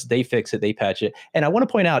developers, they fix it, they patch it. And I want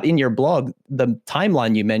to point out in your blog, the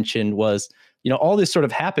timeline you mentioned was, all this sort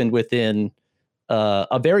of happened within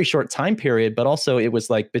a very short time period, but also it was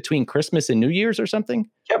like between Christmas and New Year's or something?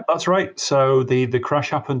 Yep, that's right. So the crash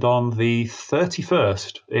happened on the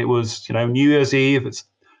 31st. It was, New Year's Eve. It's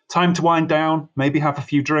time to wind down, maybe have a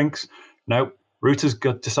few drinks. No,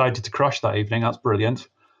 routers decided to crash that evening. That's brilliant.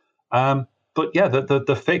 But yeah,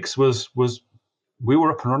 the fix was we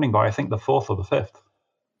were up and running by, I think, the 4th or the 5th.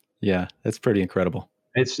 Yeah, that's pretty incredible.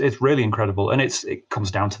 It's really incredible. And it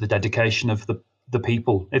comes down to the dedication of the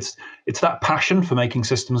people. It's that passion for making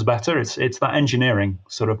systems better. It's that engineering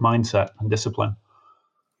sort of mindset and discipline.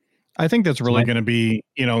 I think that's really going to be,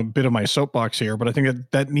 a bit of my soapbox here, but I think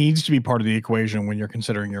that needs to be part of the equation when you're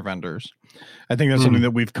considering your vendors. I think that's something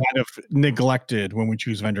that we've kind of neglected when we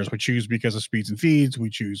choose vendors. We choose because of speeds and feeds. We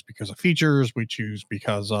choose because of features. We choose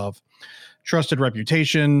because of trusted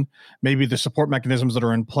reputation. Maybe the support mechanisms that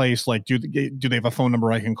are in place, like do they have a phone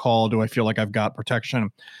number I can call? Do I feel like I've got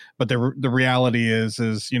protection? But the reality is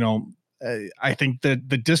I think that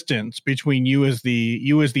the distance between you as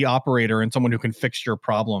the operator and someone who can fix your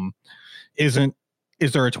problem is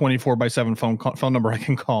there a 24/7 phone number I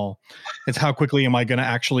can call? It's how quickly am I going to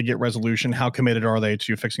actually get resolution? How committed are they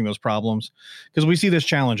to fixing those problems? Because we see this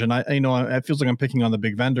challenge, and it feels like I'm picking on the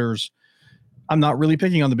big vendors. I'm not really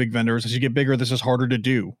picking on the big vendors. As you get bigger, this is harder to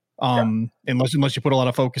do. Unless you put a lot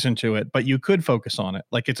of focus into it, but you could focus on it.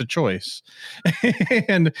 Like, it's a choice.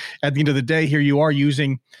 And at the end of the day, here you are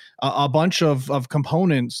using a bunch of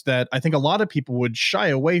components that I think a lot of people would shy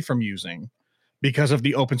away from using because of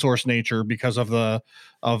the open source nature, because of the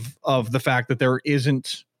fact that there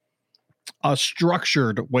isn't a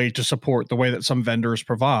structured way to support the way that some vendors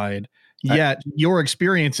provide. Yet your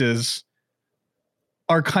experiences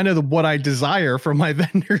are kind of what I desire from my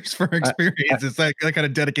vendors for experience. It's that kind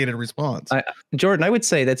of dedicated response. Jordan, I would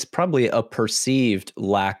say that's probably a perceived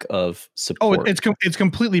lack of support. Oh, it's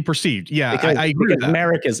completely perceived. Yeah, I agree with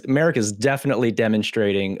that. Merrick is definitely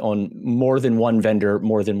demonstrating on more than one vendor,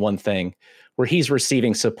 more than one thing, where he's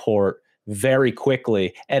receiving support very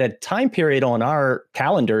quickly at a time period on our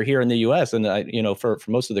calendar here in the US and for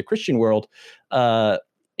most of the Christian world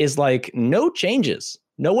is like no changes.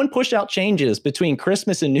 No one pushed out changes between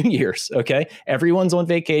Christmas and New Year's, okay? Everyone's on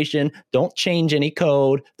vacation. Don't change any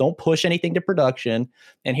code. Don't push anything to production.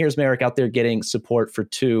 And here's Merrick out there getting support for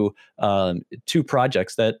two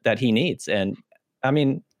projects that he needs. And I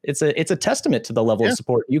mean, it's a testament to the level of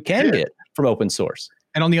support you can get from open source.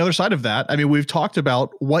 And on the other side of that, I mean, we've talked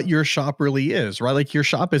about what your shop really is, right? Like, your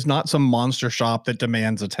shop is not some monster shop that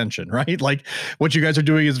demands attention, right? Like, what you guys are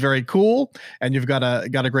doing is very cool, and you've got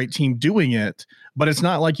a great team doing it. But it's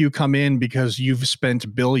not like you come in because you've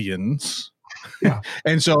spent billions,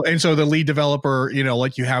 and so the lead developer,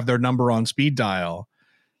 like, you have their number on speed dial.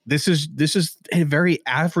 This is a very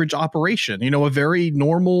average operation, a very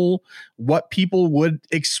normal, what people would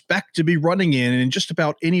expect to be running in just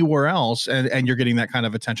about anywhere else. And you're getting that kind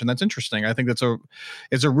of attention. That's interesting. I think it's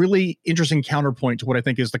a really interesting counterpoint to what I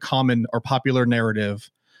think is the common or popular narrative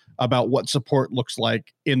about what support looks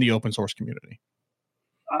like in the open source community.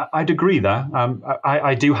 I'd agree there.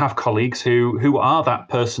 I do have colleagues who are that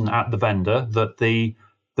person at the vendor, that the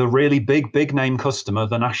really big name customer,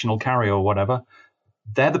 the national carrier or whatever,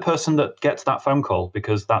 they're the person that gets that phone call,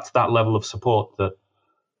 because that's that level of support that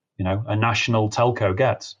a national telco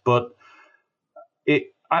gets. But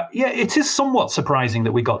it is somewhat surprising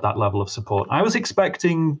that we got that level of support. I was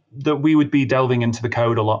expecting that we would be delving into the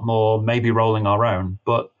code a lot more, maybe rolling our own.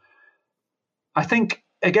 But I think,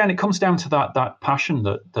 again, it comes down to that passion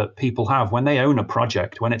that people have when they own a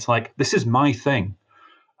project, when it's like, this is my thing.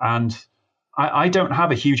 And I don't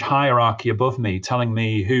have a huge hierarchy above me telling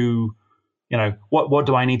me who, what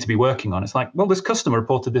do I need to be working on? It's like, well, this customer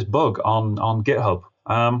reported this bug on GitHub.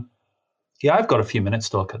 Yeah, I've got a few minutes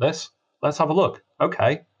to look at this. Let's have a look.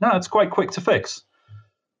 Okay. No, it's quite quick to fix.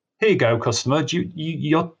 Here you go, customer.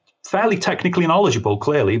 You're fairly technically knowledgeable,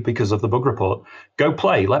 clearly, because of the bug report. Go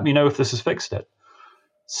play. Let me know if this has fixed it.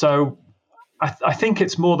 So I think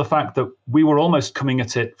it's more the fact that we were almost coming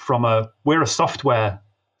at it from we're a software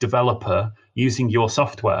developer using your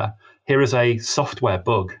software. Here is a software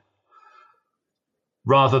bug.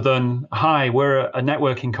 Rather than, hi, we're a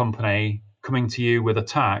networking company coming to you with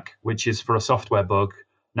attack, which is for a software bug.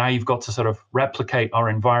 Now you've got to sort of replicate our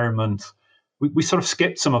environment. We sort of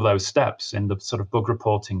skipped some of those steps in the sort of bug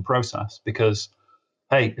reporting process because,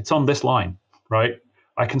 hey, it's on this line, right?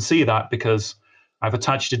 I can see that because I've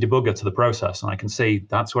attached a debugger to the process and I can see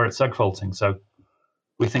that's where it's segfaulting. So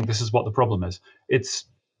we think this is what the problem is.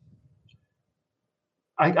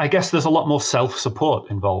 I guess there's a lot more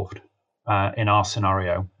self-support involved in our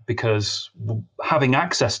scenario because having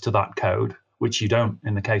access to that code, which you don't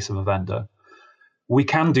in the case of a vendor, we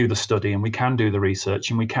can do the study and we can do the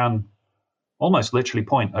research and we can almost literally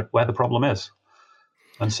point at where the problem is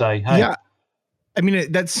and say, hey. Yeah. I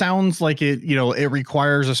mean, that sounds like it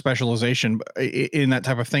requires a specialization in that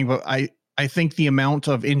type of thing. But I think the amount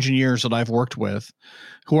of engineers that I've worked with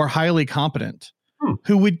who are highly competent,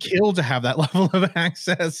 who would kill to have that level of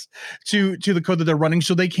access to the code that they're running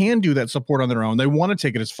so they can do that support on their own. They want to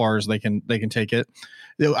take it as far as they can take it.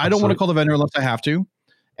 I don't want to call the vendor unless I have to.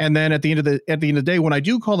 And then at the end of the day, when I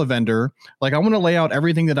do call the vendor, like I want to lay out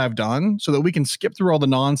everything that I've done so that we can skip through all the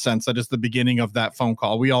nonsense that is the beginning of that phone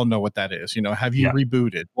call. We all know what that is. Have you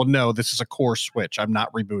rebooted? Well, no, this is a core switch. I'm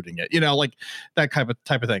not rebooting it. Like that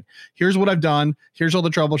type of thing. Here's what I've done. Here's all the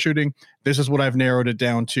troubleshooting. This is what I've narrowed it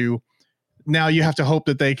down to. Now you have to hope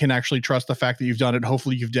that they can actually trust the fact that you've done it.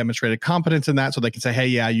 Hopefully you've demonstrated competence in that so they can say, hey,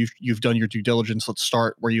 yeah, you've done your due diligence. Let's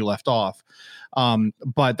start where you left off.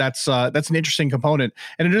 But that's an interesting component.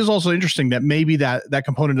 And it is also interesting that maybe that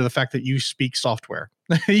component of the fact that you speak software,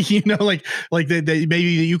 like maybe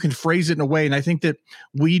you can phrase it in a way. And I think that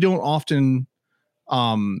we don't often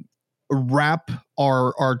wrap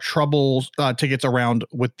our troubles tickets around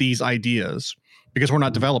with these ideas because we're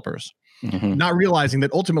not developers. Mm-hmm. Not realizing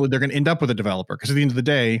that ultimately they're going to end up with a developer because at the end of the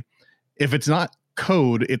day, if it's not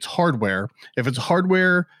code, it's hardware. If it's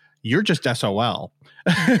hardware, you're just SOL.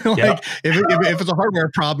 If it's a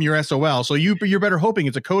hardware problem, you're SOL. So you're better hoping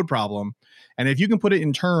it's a code problem. And if you can put it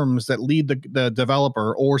in terms that lead the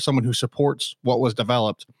developer or someone who supports what was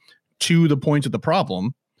developed to the point of the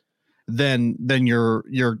problem, then your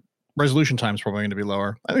resolution time is probably going to be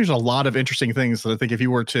lower. I think there's a lot of interesting things that I think if you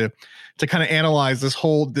were to kind of analyze this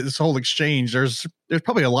whole exchange, there's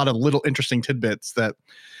probably a lot of little interesting tidbits that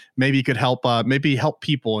maybe could help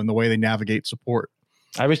people in the way they navigate support.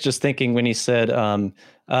 I was just thinking when he said,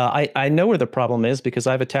 I know where the problem is because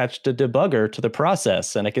I've attached a debugger to the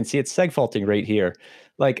process and I can see it's segfaulting right here.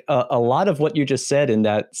 Like a lot of what you just said in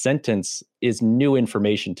that sentence is new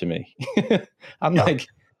information to me. I'm like,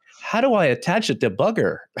 how do I attach a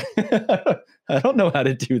debugger? I don't know how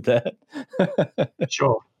to do that.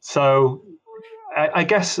 Sure. So I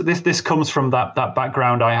guess this comes from that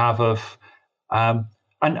background I have of, and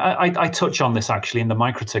I touch on this actually in the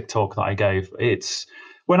MikroTik talk that I gave. It's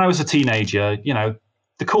when I was a teenager,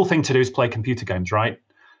 the cool thing to do is play computer games, right?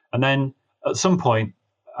 And then at some point,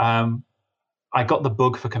 I got the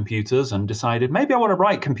bug for computers and decided maybe I want to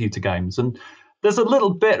write computer games. And there's a little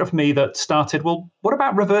bit of me that started, well, what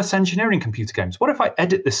about reverse engineering computer games? What if I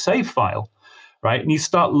edit this save file, right? And you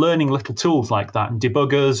start learning little tools like that and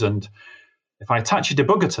debuggers. And if I attach a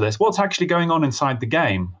debugger to this, what's actually going on inside the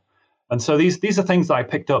game? And so these are things that I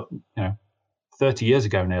picked up, 30 years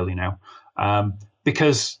ago nearly now,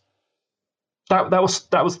 because that was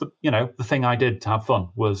the the thing I did to have fun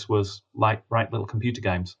was like write little computer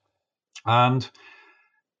games, and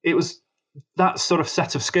it was that sort of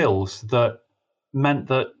set of skills that meant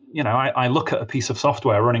that I look at a piece of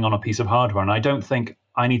software running on a piece of hardware, and I don't think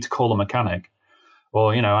I need to call a mechanic,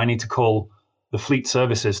 or I need to call the fleet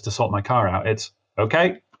services to sort my car out. It's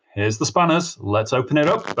okay. Here's the spanners. Let's open it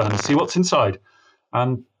up and see what's inside.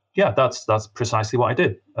 And yeah, that's precisely what I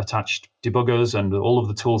did. Attached debuggers and all of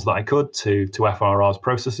the tools that I could to FRR's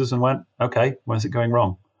processes and went, okay, where's it going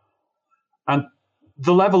wrong? And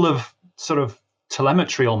the level of sort of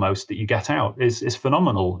telemetry almost that you get out is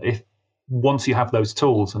phenomenal if once you have those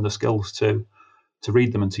tools and the skills to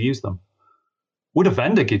read them and to use them. Would a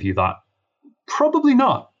vendor give you that? Probably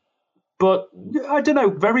not. But I don't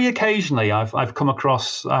know, very occasionally I've come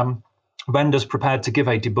across vendors prepared to give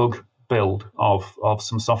a debug build of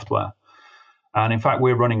some software. And in fact,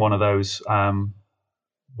 we're running one of those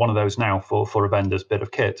now for a vendor's bit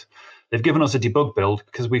of kit. They've given us a debug build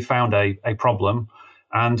because we found a problem,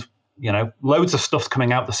 and loads of stuff's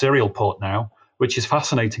coming out the serial port now, which is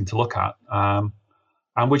fascinating to look at. And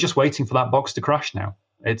we're just waiting for that box to crash now.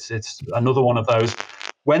 It's another one of those.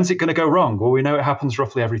 When's it going to go wrong? Well, we know it happens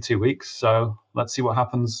roughly every 2 weeks. So let's see what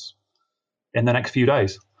happens in the next few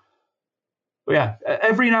days. But yeah,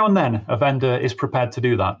 every now and then a vendor is prepared to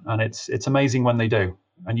do that. And it's amazing when they do.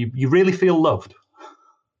 And you really feel loved.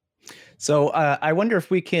 So I wonder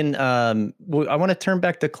if we can, I want to turn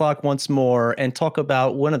back the clock once more and talk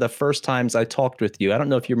about one of the first times I talked with you. I don't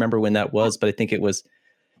know if you remember when that was, but I think it was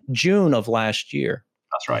June of last year.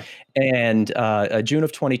 That's right. And June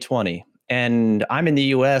of 2020. And I'm in the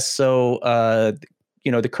US. So,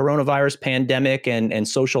 the coronavirus pandemic and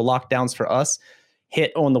social lockdowns for us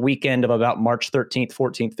hit on the weekend of about March 13th,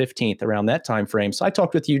 14th, 15th, around that time frame. So I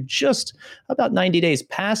talked with you just about 90 days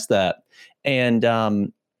past that. And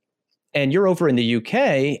you're over in the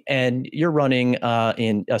UK and you're running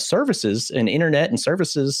in services, an internet and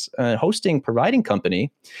services hosting providing company.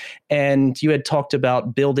 And you had talked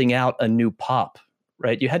about building out a new POP,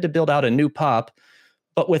 right? You had to build out a new POP,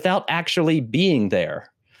 but without actually being there.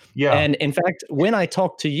 Yeah. And in fact, when I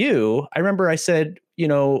talked to you, I remember I said,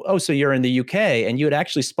 so you're in the UK, and you had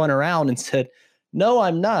actually spun around and said, no,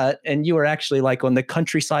 I'm not. And you were actually like on the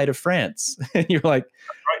countryside of France. And you're like,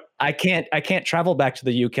 I can't travel back to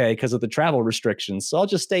the UK because of the travel restrictions. So I'll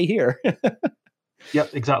just stay here. Yep,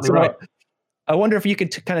 exactly right. I wonder if you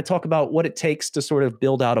could kind of talk about what it takes to sort of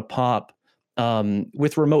build out a POP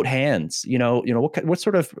with remote hands. What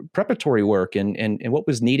sort of preparatory work and what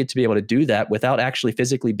was needed to be able to do that without actually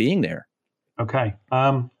physically being there. Okay.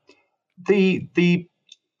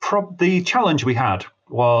 The challenge we had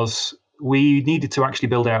was we needed to actually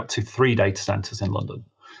build out to 3 data centers in London.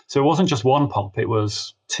 So it wasn't just one POP; it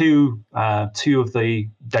was two of the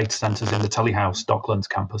data centers in the Telehouse Docklands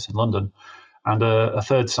campus in London, and a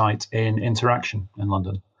third site in Interaction in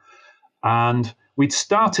London. And we'd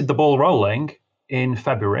started the ball rolling in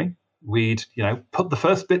February. We'd put the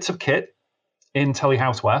first bits of kit in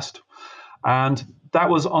Telehouse West, and that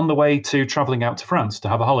was on the way to traveling out to France to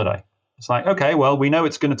have a holiday. It's like, okay, well, we know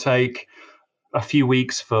it's going to take a few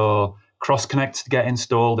weeks for Cross Connect to get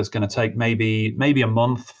installed. It's going to take maybe a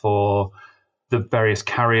month for the various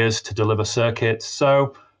carriers to deliver circuits.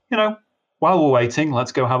 So, while we're waiting,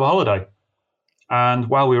 let's go have a holiday. And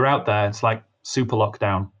while we were out there, it's like super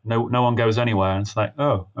lockdown. No one goes anywhere. And it's like,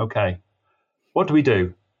 oh, okay. What do we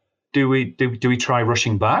do? Do we try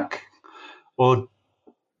rushing back? Or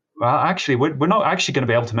well, actually, we're not actually going to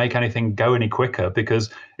be able to make anything go any quicker,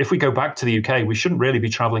 because if we go back to the UK, we shouldn't really be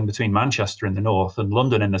traveling between Manchester in the north and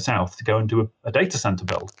London in the south to go and do a data center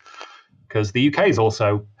build, because the UK is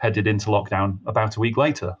also headed into lockdown about a week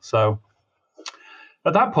later. So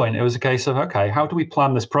at that point, it was a case of, okay, how do we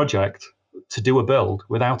plan this project to do a build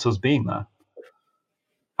without us being there?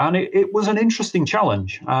 And it was an interesting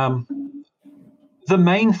challenge. The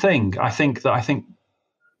main thing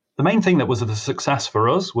that was a success for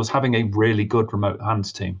us was having a really good remote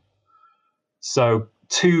hands team. So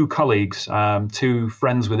 2 colleagues, 2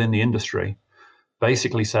 friends within the industry,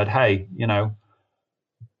 basically said, hey,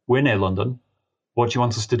 we're near London. What do you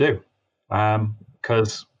want us to do?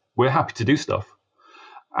 Because we're happy to do stuff.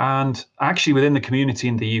 And actually within the community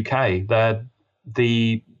in the UK,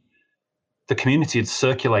 the community had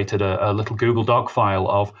circulated a little Google Doc file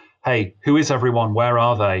of, hey, who is everyone? Where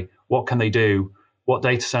are they? What can they do? What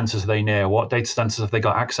data centers are they near? What data centers have they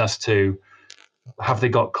got access to? Have they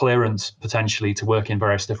got clearance potentially to work in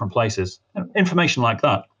various different places? Information like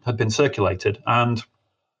that had been circulated. And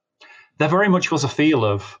there very much was a feel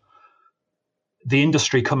of the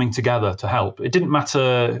industry coming together to help. It didn't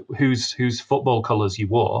matter whose football colors you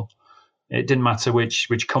wore. It didn't matter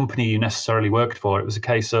which company you necessarily worked for. It was a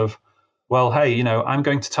case of, well, hey, I'm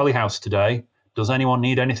going to Telehouse today. Does anyone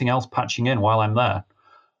need anything else patching in while I'm there?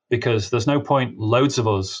 Because there's no point loads of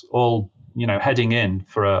us all, heading in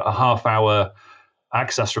for a half-hour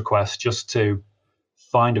access request just to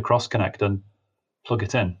find a cross connect and plug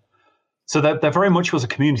it in. So there very much was a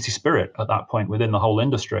community spirit at that point within the whole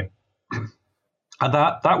industry. And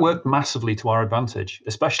that worked massively to our advantage,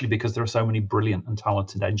 especially because there are so many brilliant and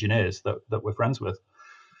talented engineers that we're friends with.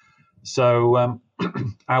 So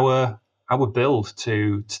our build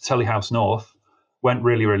to Telehouse North went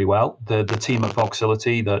really, really well. The team at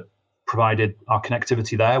Voxility that provided our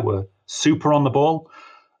connectivity there were super on the ball.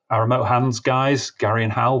 Our remote hands guys, Gary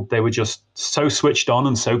and Hal, they were just so switched on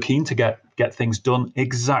and so keen to get things done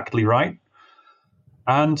exactly right.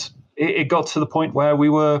 And it got to the point where we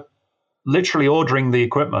were literally ordering the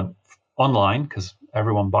equipment online, because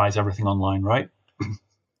everyone buys everything online, right?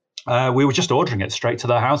 We were just ordering it straight to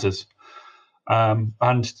their houses.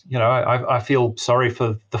 And, you know, I feel sorry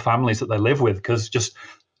for the families that they live with, because just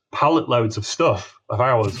pallet loads of stuff of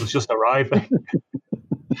ours was just arriving.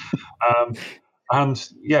 And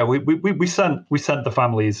yeah, we sent the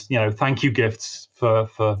families, you know, thank you gifts for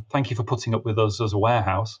thank you for putting up with us as a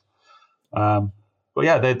warehouse. But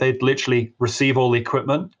yeah, they'd literally receive all the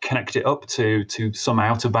equipment, connect it up to some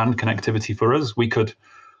out-of-band connectivity for us. We could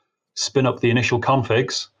spin up the initial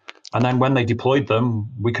configs, and then when they deployed them,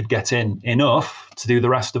 we could get in enough to do the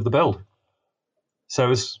rest of the build. So it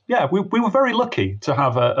was, yeah, we were very lucky to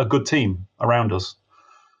have a good team around us.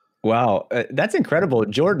 Wow, that's incredible,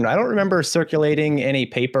 Jordan. I don't remember circulating any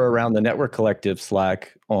paper around the Network Collective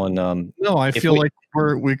Slack on. No, I feel like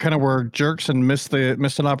we kind of were jerks and missed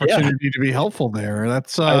an opportunity to be helpful there.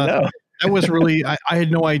 That's I know. That was really, I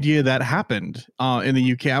had no idea that happened in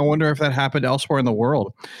the UK. I wonder if that happened elsewhere in the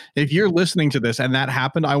world. If you're listening to this and that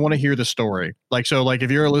happened, I want to hear the story. Like, so like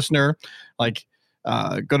if you're a listener, like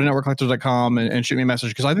go to networkcollective.com and shoot me a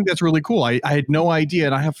message, because I think that's really cool. I had no idea.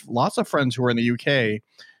 And I have lots of friends who are in the UK,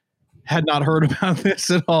 had not heard about this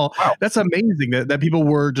at all. Wow. That's amazing that people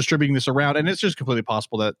were distributing this around. And it's just completely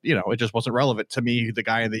possible that, you know, it just wasn't relevant to me, the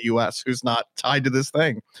guy in the US who's not tied to this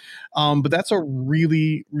thing. But that's a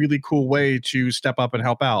really, really cool way to step up and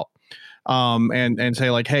help out. And say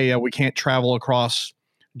like, hey, we can't travel across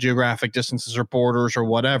geographic distances or borders or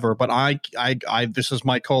whatever, but I this is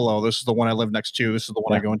my colo. This is the one I live next to. This is the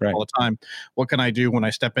one I go into all the time. What can I do when I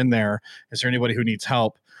step in there? Is there anybody who needs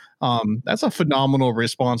help? That's a phenomenal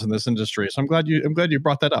response in this industry. So I'm glad you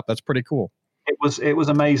brought that up. That's pretty cool. It was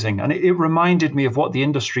amazing. And it reminded me of what the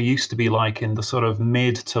industry used to be like in the sort of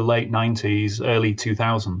mid to late 90s, early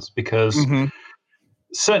 2000s, because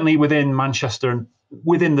certainly within Manchester and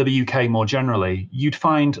within the UK more generally, you'd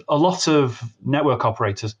find a lot of network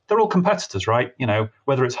operators. They're all competitors, right? You know,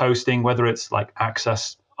 whether it's hosting, whether it's like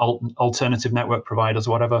access, alternative network providers,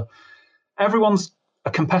 whatever. Everyone's a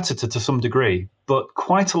competitor to some degree, but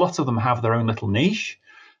quite a lot of them have their own little niche.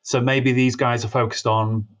 So maybe these guys are focused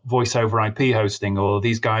on voice over IP hosting, or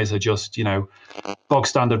these guys are just, you know, bog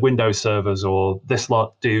standard Windows servers, or this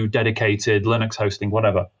lot do dedicated Linux hosting,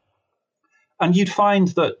 whatever. And you'd find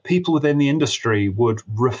that people within the industry would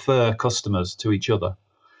refer customers to each other.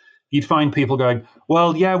 You'd find people going,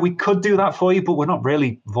 well, yeah, we could do that for you, but we're not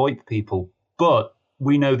really VoIP people. But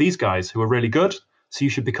we know these guys who are really good, so you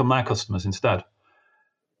should become their customers instead.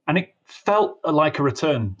 And it felt like a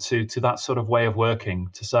return to that sort of way of working,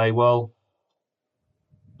 to say, well,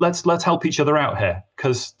 let's help each other out here,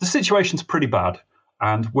 because the situation's pretty bad,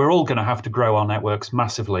 and we're all going to have to grow our networks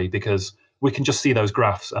massively, because we can just see those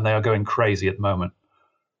graphs and they are going crazy at the moment.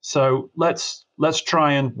 So let's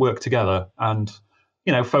try and work together and,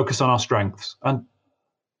 you know, focus on our strengths, and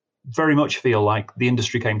very much feel like the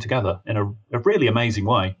industry came together in a really amazing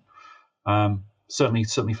way. Certainly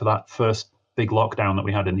for that first big lockdown that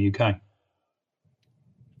we had in the UK.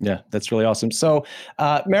 Yeah, that's really awesome. So,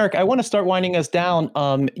 Marek, I want to start winding us down.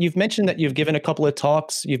 You've mentioned that you've given a couple of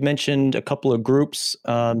talks. You've mentioned a couple of groups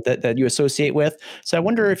that you associate with. So I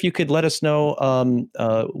wonder if you could let us know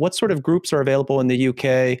what sort of groups are available in the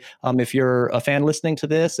UK. If you're a fan listening to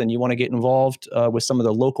this and you want to get involved with some of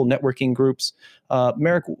the local networking groups,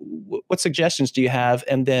 Marek, what suggestions do you have?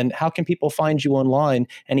 And then how can people find you online,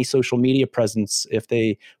 any social media presence, if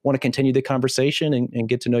they want to continue the conversation and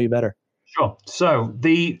get to know you better? Sure. So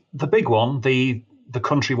the big one, the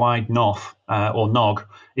countrywide NOF or NOG,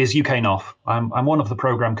 is UK NOF. I'm one of the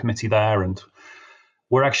program committee there, and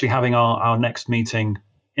we're actually having our next meeting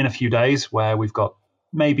in a few days, where we've got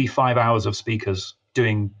maybe 5 hours of speakers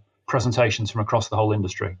doing presentations from across the whole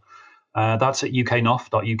industry. That's at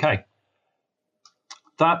uknof.uk.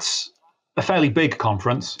 That's a fairly big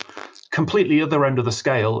conference. Completely other end of the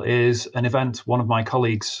scale is an event one of my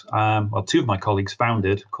colleagues, two of my colleagues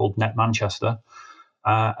founded, called Net Manchester.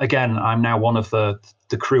 Again, I'm now one of the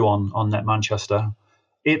crew on Net Manchester.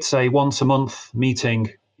 It's a once a month meeting.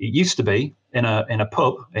 It used to be in a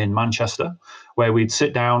pub in Manchester, where we'd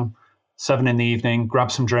sit down 7 p.m,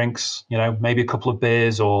 grab some drinks, you know, maybe a couple of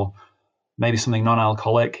beers, or maybe something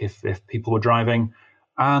non-alcoholic if people were driving,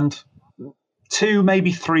 and 2,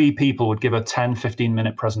 maybe 3 people would give a 10-15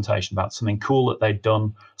 minute presentation about something cool that they'd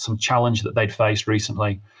done, some challenge that they'd faced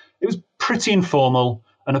recently. It was pretty informal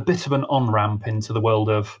and a bit of an on-ramp into the world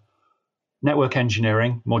of network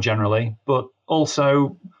engineering more generally, but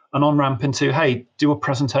also an on-ramp into, hey, do a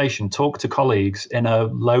presentation, talk to colleagues in a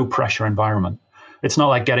low-pressure environment. It's not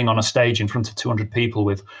like getting on a stage in front of 200 people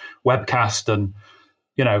with webcast and,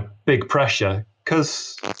 you know, big pressure,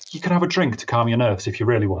 because you can have a drink to calm your nerves if you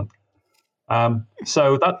really want.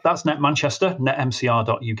 So that's Net Manchester,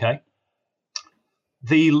 netmcr.uk.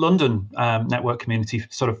 the London network community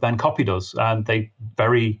sort of then copied us, and they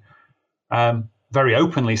very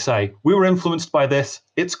openly say, we were influenced by this,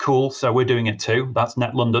 it's cool, so we're doing it too. That's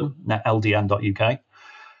Net London, netldn.uk.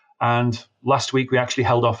 And last week we actually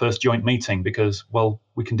held our first joint meeting because, well,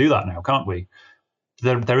 we can do that now, can't we?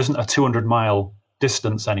 There isn't a 200-mile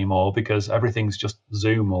distance anymore because everything's just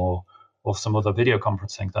Zoom or some other video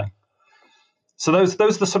conferencing thing. So those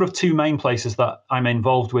are the sort of two main places that I'm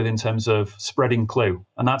involved with in terms of spreading Clue.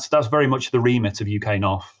 And that's very much the remit of UK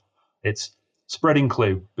North. It's spreading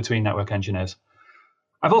Clue between network engineers.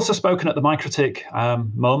 I've also spoken at the MikroTik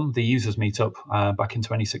MUM, the users meetup, back in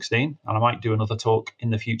 2016, and I might do another talk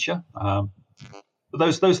in the future. But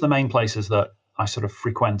those are the main places that I sort of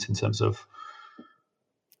frequent in terms of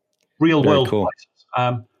real world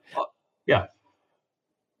places. Yeah.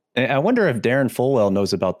 I wonder if Darren Fulwell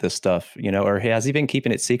knows about this stuff, or has he been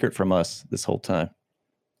keeping it secret from us this whole time?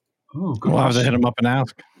 Oh, good. We'll have to hit him up and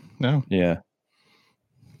ask. No. Yeah.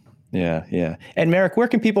 And Marek, where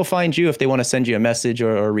can people find you if they want to send you a message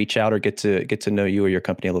or reach out or get to know you or your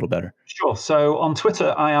company a little better? Sure. So on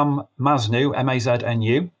Twitter, I am Maznu,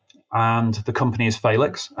 M-A-Z-N-U, and the company is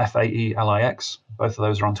Faelix, F-A-E-L-I-X. Both of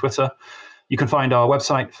those are on Twitter. You can find our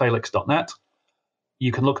website, faelix.net.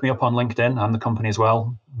 You can look me up on LinkedIn and the company as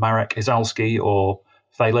well, Marek Izalski or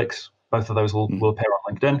Faelix. Both of those will appear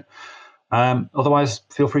on LinkedIn. Otherwise,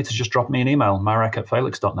 feel free to just drop me an email,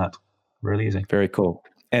 marek@faelix.net. Really easy. Very cool.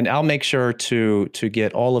 And I'll make sure to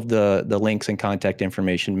get all of the links and contact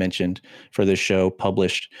information mentioned for this show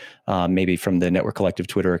published, maybe from the Network Collective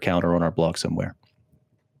Twitter account or on our blog somewhere.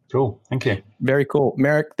 Cool. Thank you. Very cool.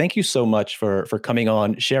 Marek, thank you so much for coming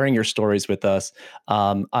on, sharing your stories with us.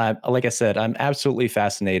 Like I said, I'm absolutely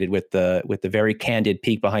fascinated with the very candid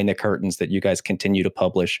peek behind the curtains that you guys continue to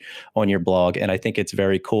publish on your blog. And I think it's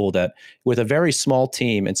very cool that with a very small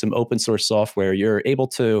team and some open source software, you're able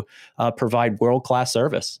to provide world-class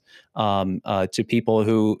service to people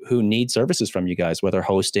who need services from you guys, whether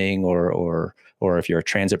hosting or if you're a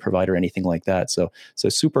transit provider, anything like that. So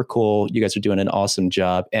super cool. You guys are doing an awesome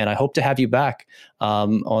job, and I hope to have you back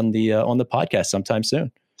on the podcast sometime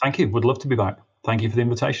soon. Thank you. Would love to be back. Thank you for the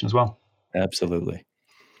invitation as well. Absolutely.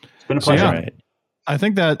 It's been a pleasure. So, yeah, I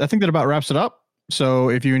think that about wraps it up. So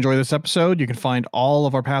if you enjoy this episode, you can find all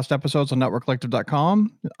of our past episodes on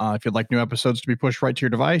networkcollective.com. If you'd like new episodes to be pushed right to your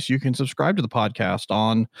device, you can subscribe to the podcast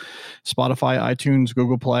on Spotify, iTunes,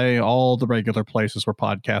 Google Play, all the regular places where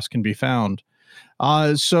podcasts can be found.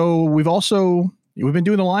 So we've been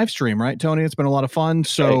doing the live stream, right, Tony? It's been a lot of fun.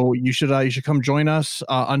 So you should come join us.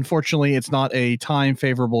 Unfortunately, it's not a time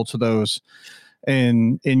favorable to those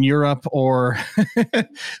in Europe or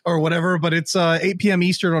or whatever, but it's 8 p.m.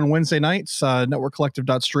 Eastern on Wednesday nights.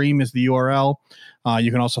 Networkcollective.stream is the URL.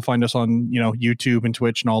 You can also find us on YouTube and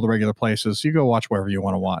Twitch and all the regular places. You go watch wherever you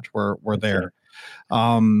want to watch. We're there.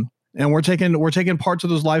 And we're taking parts of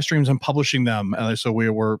those live streams and publishing them. So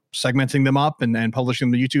we're segmenting them up and publishing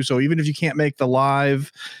them to YouTube. So even if you can't make the live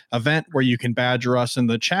event where you can badger us in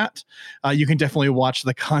the chat, you can definitely watch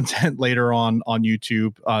the content later on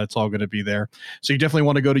YouTube. It's all going to be there. So you definitely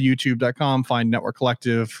want to go to youtube.com, find Network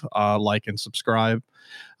Collective, like and subscribe.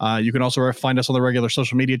 You can also find us on the regular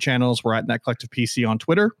social media channels. We're at Net Collective PC on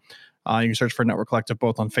Twitter. You can search for Network Collective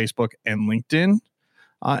both on Facebook and LinkedIn.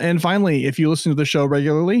 And finally, if you listen to the show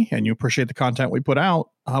regularly and you appreciate the content we put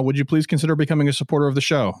out, would you please consider becoming a supporter of the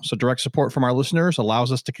show? So direct support from our listeners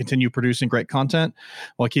allows us to continue producing great content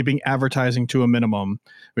while keeping advertising to a minimum.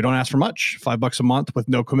 We don't ask for much, $5 a month with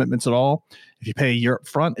no commitments at all. If you pay a year up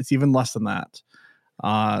front, it's even less than that.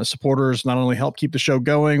 Supporters not only help keep the show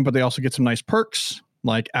going, but they also get some nice perks,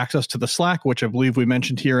 like access to the Slack, which I believe we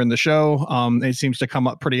mentioned here in the show. It seems to come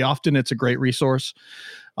up pretty often. It's a great resource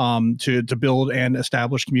to build and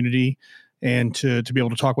establish community and to be able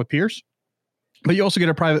to talk with peers. But you also get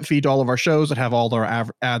a private feed to all of our shows that have all our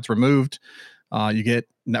ads removed. You get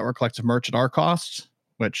Network Collective merch at our cost,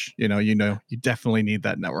 which, you definitely need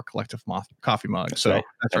that Network Collective coffee mug. That's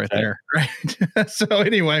right there. Right. So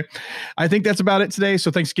anyway, I think that's about it today.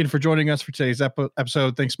 So thanks again for joining us for today's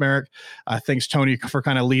episode. Thanks, Marek. Thanks, Tony, for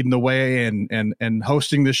kind of leading the way and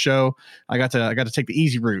hosting this show. I got to take the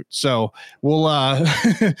easy route. So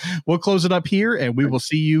we'll close it up here and we will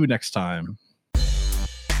see you next time.